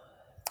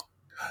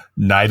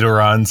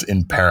 Nidorans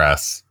in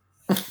Paris.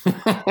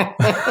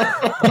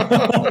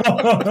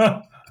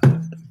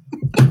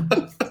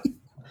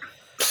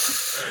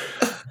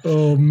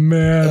 Oh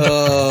man.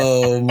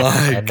 Oh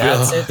my And god.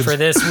 that's it for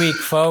this week,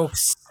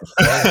 folks.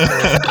 No,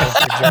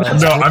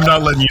 I'm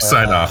not letting you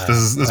sign off.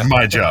 This is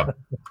my job.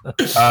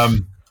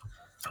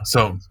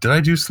 So did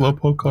I do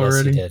Slowpoke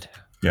already? Yes, you did.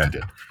 Yeah, I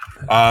did.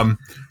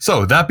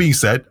 So that being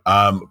said,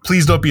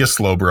 please don't be a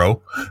slow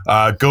bro.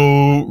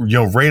 Go,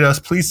 rate us,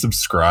 please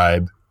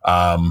subscribe,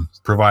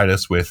 provide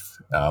us with,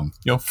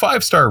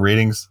 5-star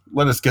ratings.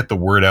 Let us get the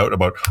word out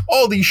about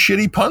all these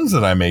shitty puns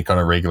that I make on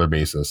a regular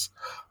basis.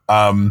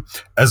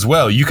 As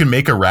well, you can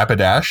make a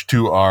Rapidash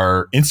to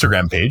our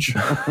Instagram page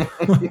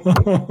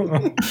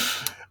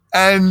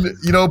and,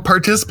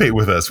 participate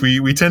with us.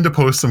 We tend to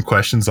post some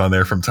questions on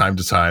there from time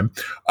to time,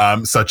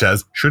 such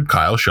as, should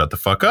Kyle shut the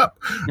fuck up?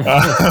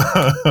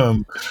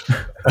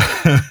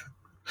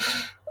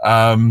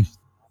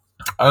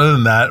 Other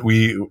than that,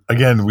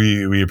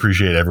 we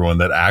appreciate everyone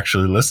that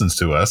actually listens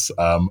to us.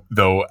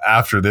 Though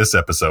after this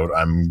episode,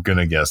 I'm going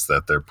to guess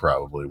that there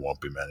probably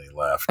won't be many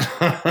left.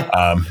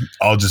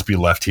 I'll just be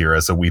left here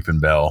as a weeping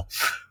bell.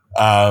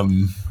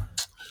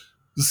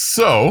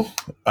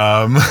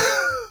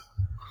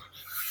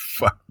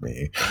 Fuck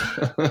me.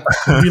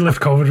 We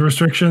lift COVID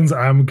restrictions.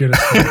 I'm gonna.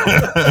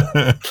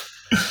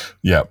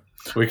 Yep.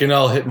 We can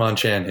all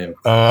Hitmonchan him.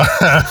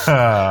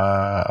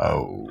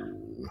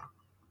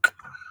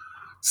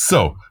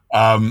 So,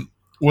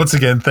 once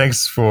again,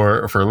 thanks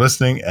for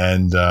listening.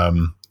 And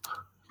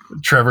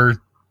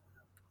Trevor,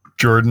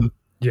 Jordan,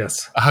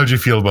 Yes. how'd you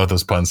feel about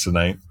those puns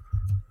tonight?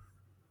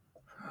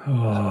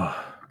 Oh,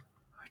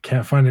 I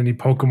can't find any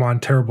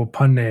Pokemon terrible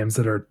pun names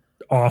that are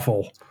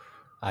awful.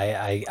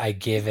 I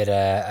give it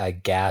a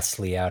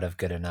ghastly out of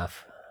good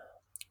enough.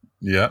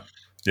 Yeah.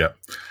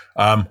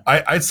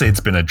 I'd say it's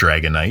been a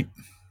Dragonite.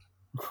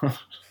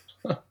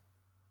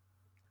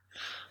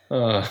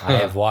 I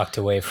have walked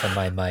away from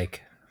my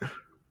mic.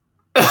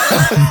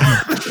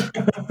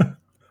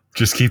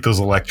 Just keep those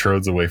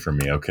electrodes away from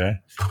me, okay?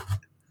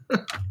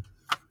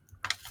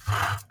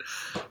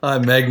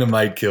 Magna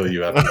might kill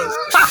you after this.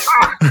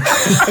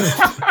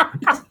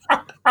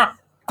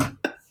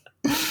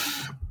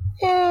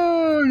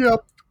 Oh,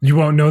 yep. You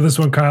won't know this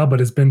one, Kyle, but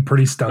it's been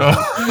pretty stunning.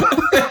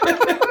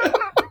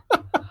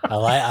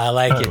 I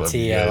like it, love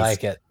T. you I guys.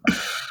 like it.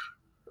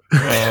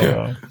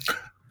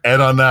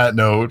 And on that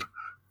note,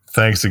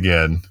 thanks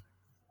again.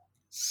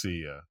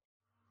 See ya.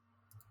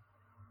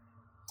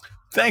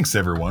 Thanks,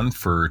 everyone,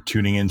 for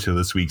tuning into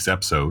this week's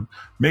episode.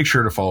 Make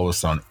sure to follow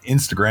us on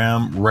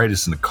Instagram, write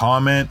us in a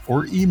comment,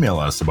 or email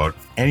us about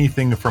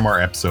anything from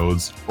our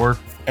episodes or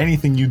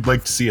anything you'd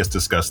like to see us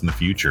discuss in the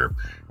future.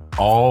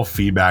 All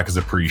feedback is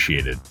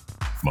appreciated,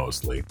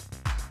 mostly.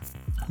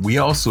 We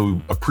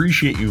also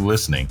appreciate you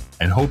listening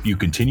and hope you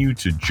continue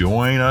to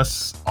join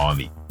us on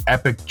the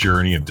epic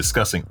journey of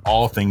discussing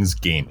all things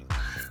gaming.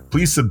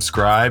 Please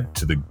subscribe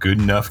to the Good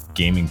Enough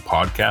Gaming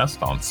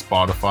Podcast on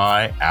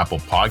Spotify, Apple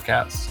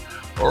Podcasts,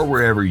 or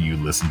wherever you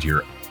listen to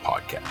your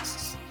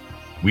podcasts.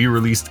 We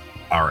release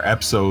our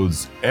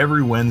episodes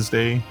every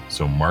Wednesday,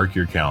 so mark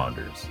your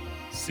calendars.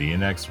 See you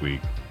next week.